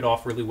know, wipe it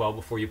off really well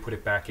before you put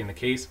it back in the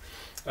case.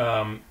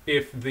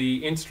 If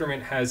the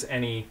instrument has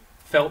any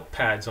felt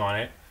pads on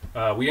it,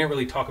 we didn't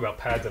really talk about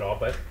pads at all,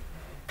 but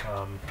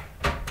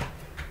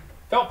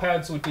felt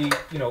pads would be,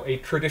 you know, a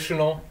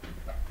traditional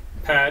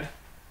pad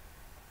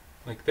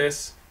like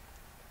this.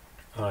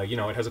 You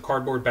know, it has a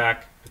cardboard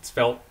back, it's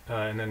felt,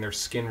 and then there's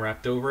skin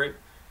wrapped over it,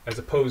 as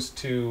opposed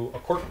to a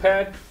cork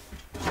pad,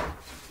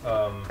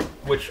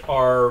 which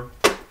are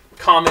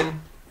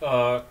common,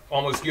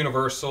 almost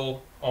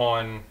universal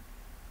on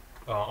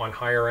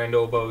higher end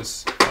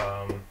oboes.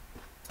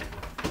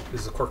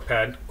 This is a cork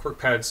pad. Cork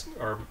pads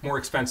are more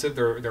expensive.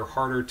 They're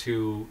harder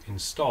to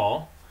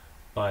install,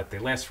 but they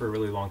last for a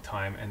really long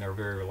time and they're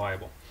very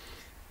reliable.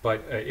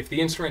 But if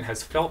the instrument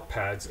has felt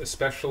pads,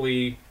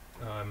 especially,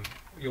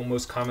 you'll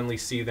most commonly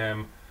see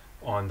them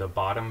on the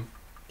bottom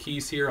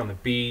keys here, on the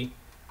B,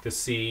 the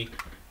C,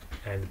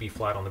 and the B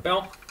flat on the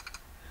bell.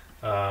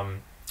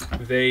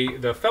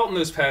 The felt in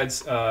those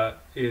pads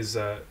is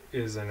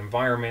an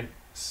environment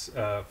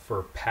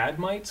for pad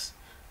mites.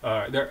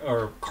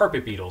 Or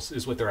carpet beetles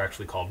is what they're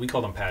actually called. We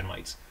call them pad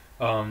mites.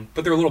 But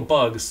they're little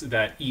bugs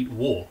that eat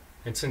wool.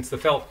 And since the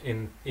felt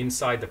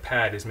inside the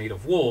pad is made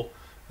of wool,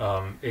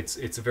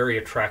 it's a very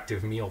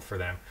attractive meal for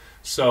them.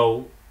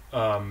 So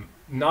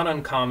not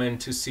uncommon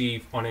to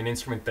see on an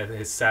instrument that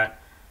has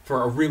sat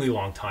for a really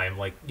long time,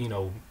 like, you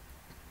know,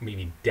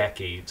 maybe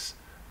decades,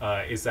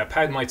 is that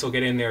pad mites will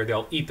get in there,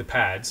 they'll eat the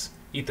pads,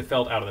 eat the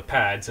felt out of the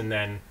pads, and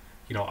then,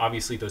 you know,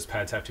 obviously those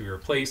pads have to be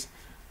replaced.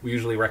 We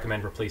usually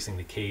recommend replacing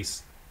the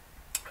case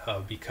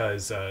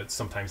because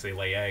sometimes they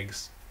lay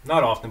eggs.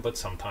 Not often, but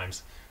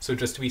sometimes. So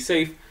just to be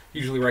safe,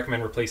 usually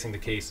recommend replacing the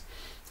case.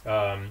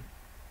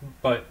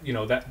 But, you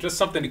know, that just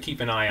something to keep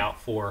an eye out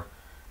for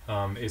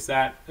is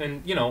that.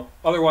 And, you know,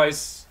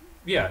 otherwise,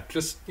 yeah,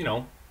 just, you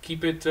know,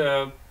 keep it,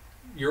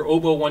 your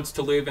oboe wants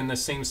to live in the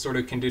same sort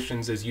of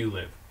conditions as you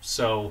live.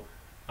 So,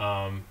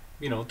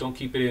 you know, don't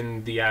keep it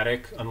in the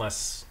attic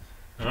unless,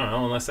 I don't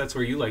know, unless that's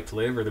where you like to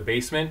live, or the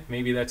basement.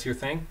 Maybe that's your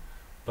thing.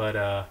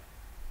 But,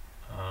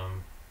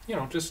 you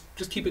know, just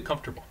keep it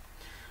comfortable.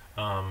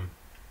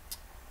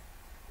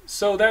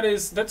 So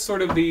that's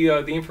sort of the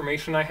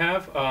information I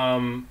have.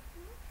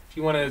 If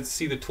you want to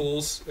see the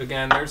tools,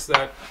 again, there's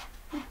that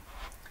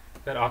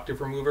octave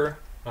remover.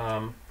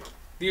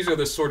 These are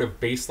the sort of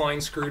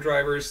baseline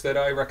screwdrivers that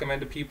I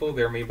recommend to people.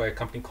 They're made by a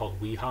company called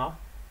Weha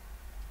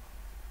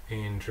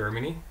in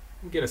Germany.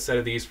 You can get a set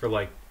of these for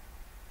like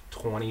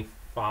 $25,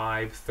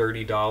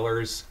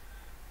 $30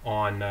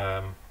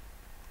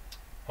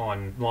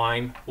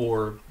 online,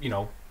 or, you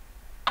know,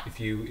 if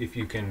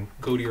you can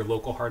go to your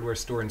local hardware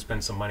store and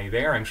spend some money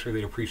there, I'm sure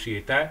they'd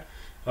appreciate that.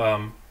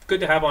 Good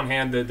to have on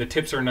hand. The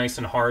tips are nice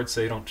and hard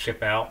so they don't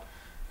chip out.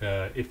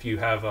 If you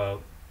have a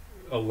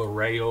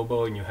Luray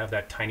oboe and you have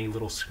that tiny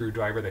little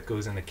screwdriver that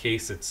goes in the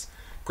case, it's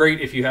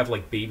great if you have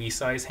like baby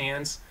size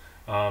hands.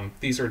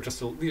 These are a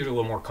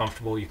little more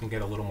comfortable. You can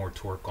get a little more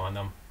torque on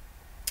them.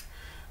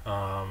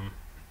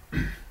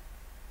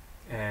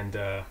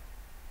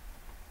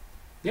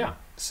 Yeah,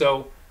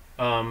 so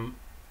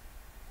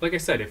like I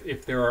said,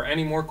 if there are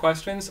any more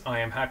questions, I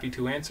am happy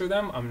to answer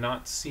them. I'm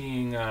not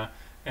seeing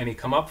any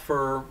come up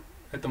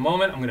at the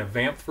moment. I'm going to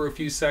vamp for a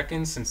few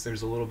seconds since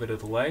there's a little bit of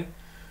delay.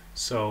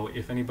 So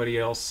if anybody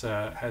else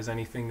has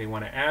anything they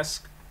want to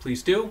ask,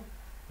 please do.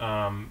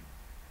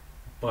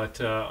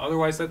 But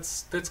otherwise,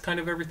 that's kind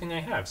of everything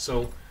I have.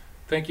 So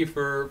thank you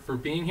for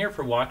being here,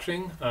 for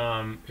watching.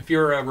 If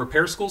you're a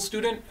repair school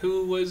student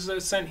who was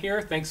sent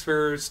here, thanks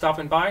for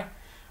stopping by.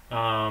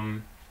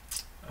 I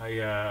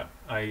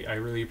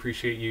really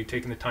appreciate you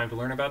taking the time to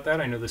learn about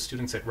that. I know the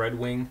students at Red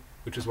Wing,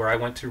 which is where I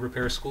went to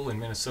repair school in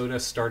Minnesota,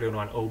 started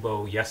on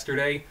Oboe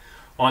yesterday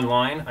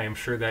online. I am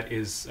sure that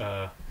has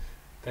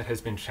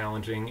been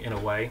challenging in a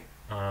way.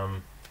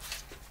 Oh,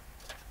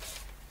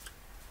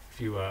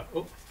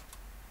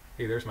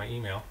 hey, there's my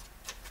email.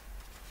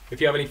 If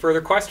you have any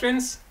further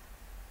questions,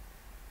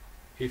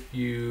 if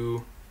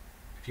you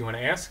want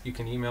to ask, you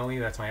can email me.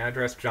 That's my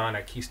address,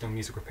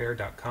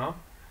 john@keystonemusicrepair.com.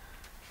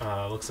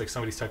 Looks like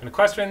somebody's typing a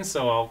question,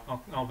 so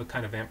I'll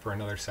kind of vamp for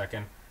another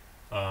second.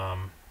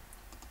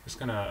 Just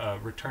gonna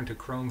return to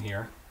Chrome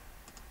here.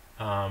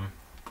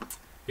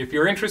 If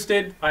you're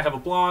interested, I have a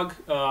blog.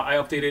 I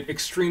update it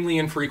extremely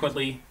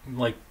infrequently,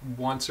 like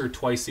once or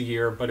twice a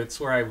year, but it's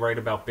where I write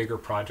about bigger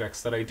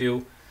projects that I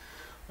do.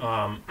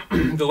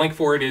 The link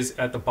for it is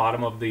at the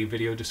bottom of the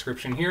video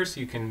description here, so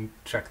you can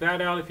check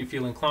that out if you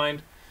feel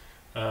inclined.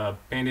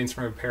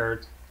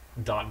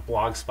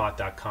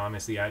 bandinstrumentrepair.blogspot.com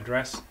is the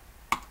address.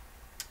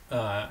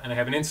 And I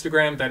have an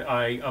Instagram that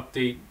I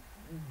update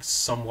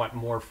somewhat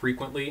more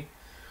frequently.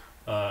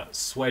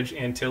 Swedge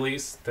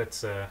Antilles,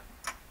 that's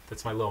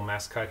my little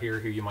mascot here,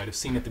 who you might have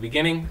seen at the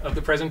beginning of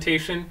the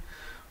presentation.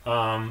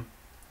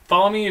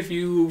 Follow me if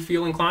you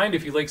feel inclined,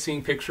 if you like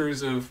seeing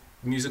pictures of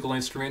musical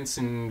instruments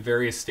in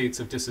various states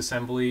of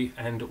disassembly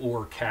and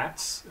or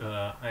cats.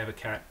 I have a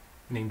cat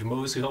named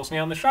Mose who helps me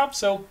out in the shop,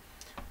 so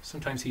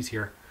sometimes he's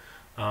here.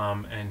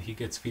 And he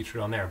gets featured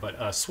on there. But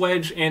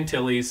Swedge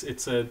Antilles,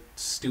 it's a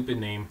stupid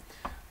name,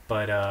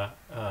 but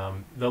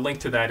the link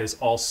to that is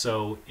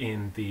also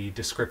in the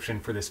description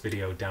for this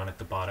video down at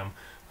the bottom.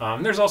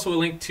 There's also a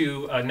link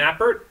to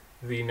NAPERT,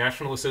 the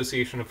National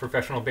Association of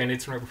Professional Band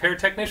Instrument Repair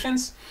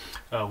Technicians,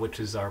 which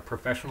is our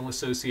professional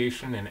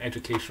association and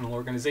educational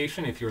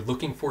organization. If you're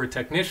looking for a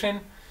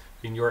technician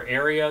in your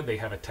area, they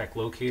have a tech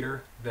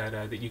locator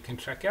that you can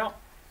check out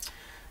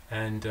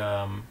and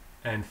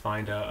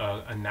find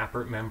a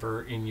NAPERT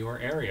member in your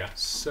area.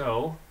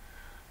 So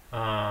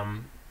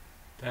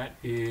that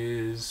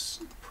is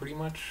pretty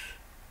much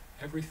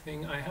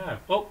everything I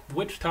have. Oh,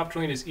 which top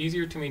joint is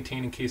easier to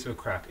maintain in case of a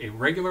crack? A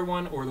regular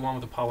one or the one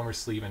with the polymer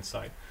sleeve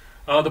inside?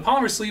 The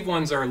polymer sleeve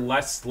ones are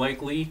less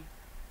likely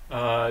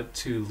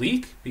to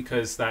leak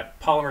because that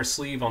polymer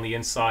sleeve on the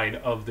inside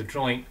of the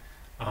joint,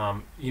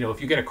 you know, if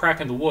you get a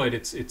crack in the wood,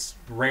 it's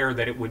rare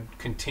that it would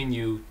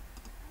continue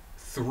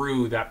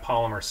through that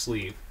polymer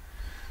sleeve.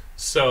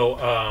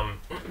 So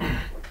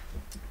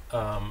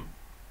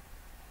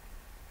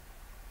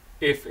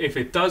if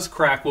it does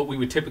crack, what we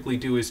would typically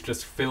do is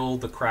just fill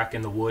the crack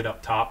in the wood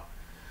up top,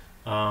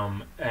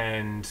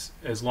 and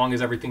as long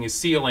as everything is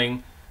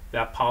sealing,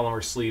 that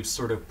polymer sleeve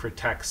sort of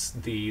protects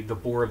the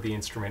bore of the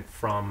instrument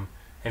from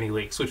any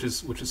leaks, which is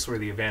sort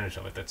of the advantage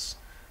of it. That's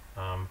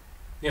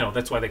you know,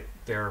 that's why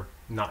they're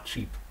not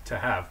cheap to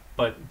have,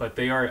 but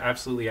they are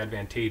absolutely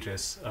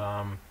advantageous.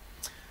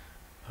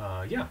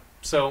 Yeah,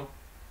 so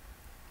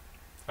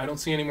I don't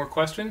see any more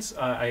questions.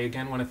 I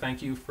again want to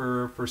thank you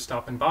for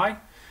stopping by,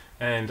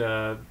 and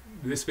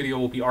this video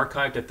will be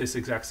archived at this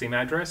exact same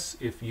address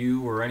if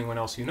you or anyone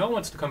else you know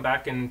wants to come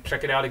back and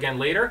check it out again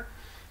later.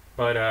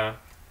 But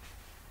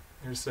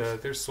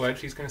there's Swedge.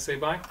 He's going to say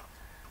bye,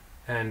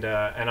 and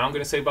I'm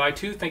going to say bye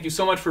too. Thank you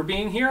so much for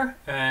being here,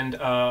 and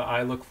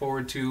I look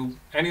forward to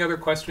any other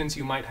questions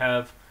you might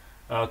have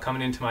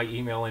coming into my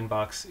email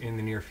inbox in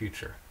the near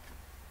future.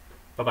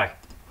 Bye bye.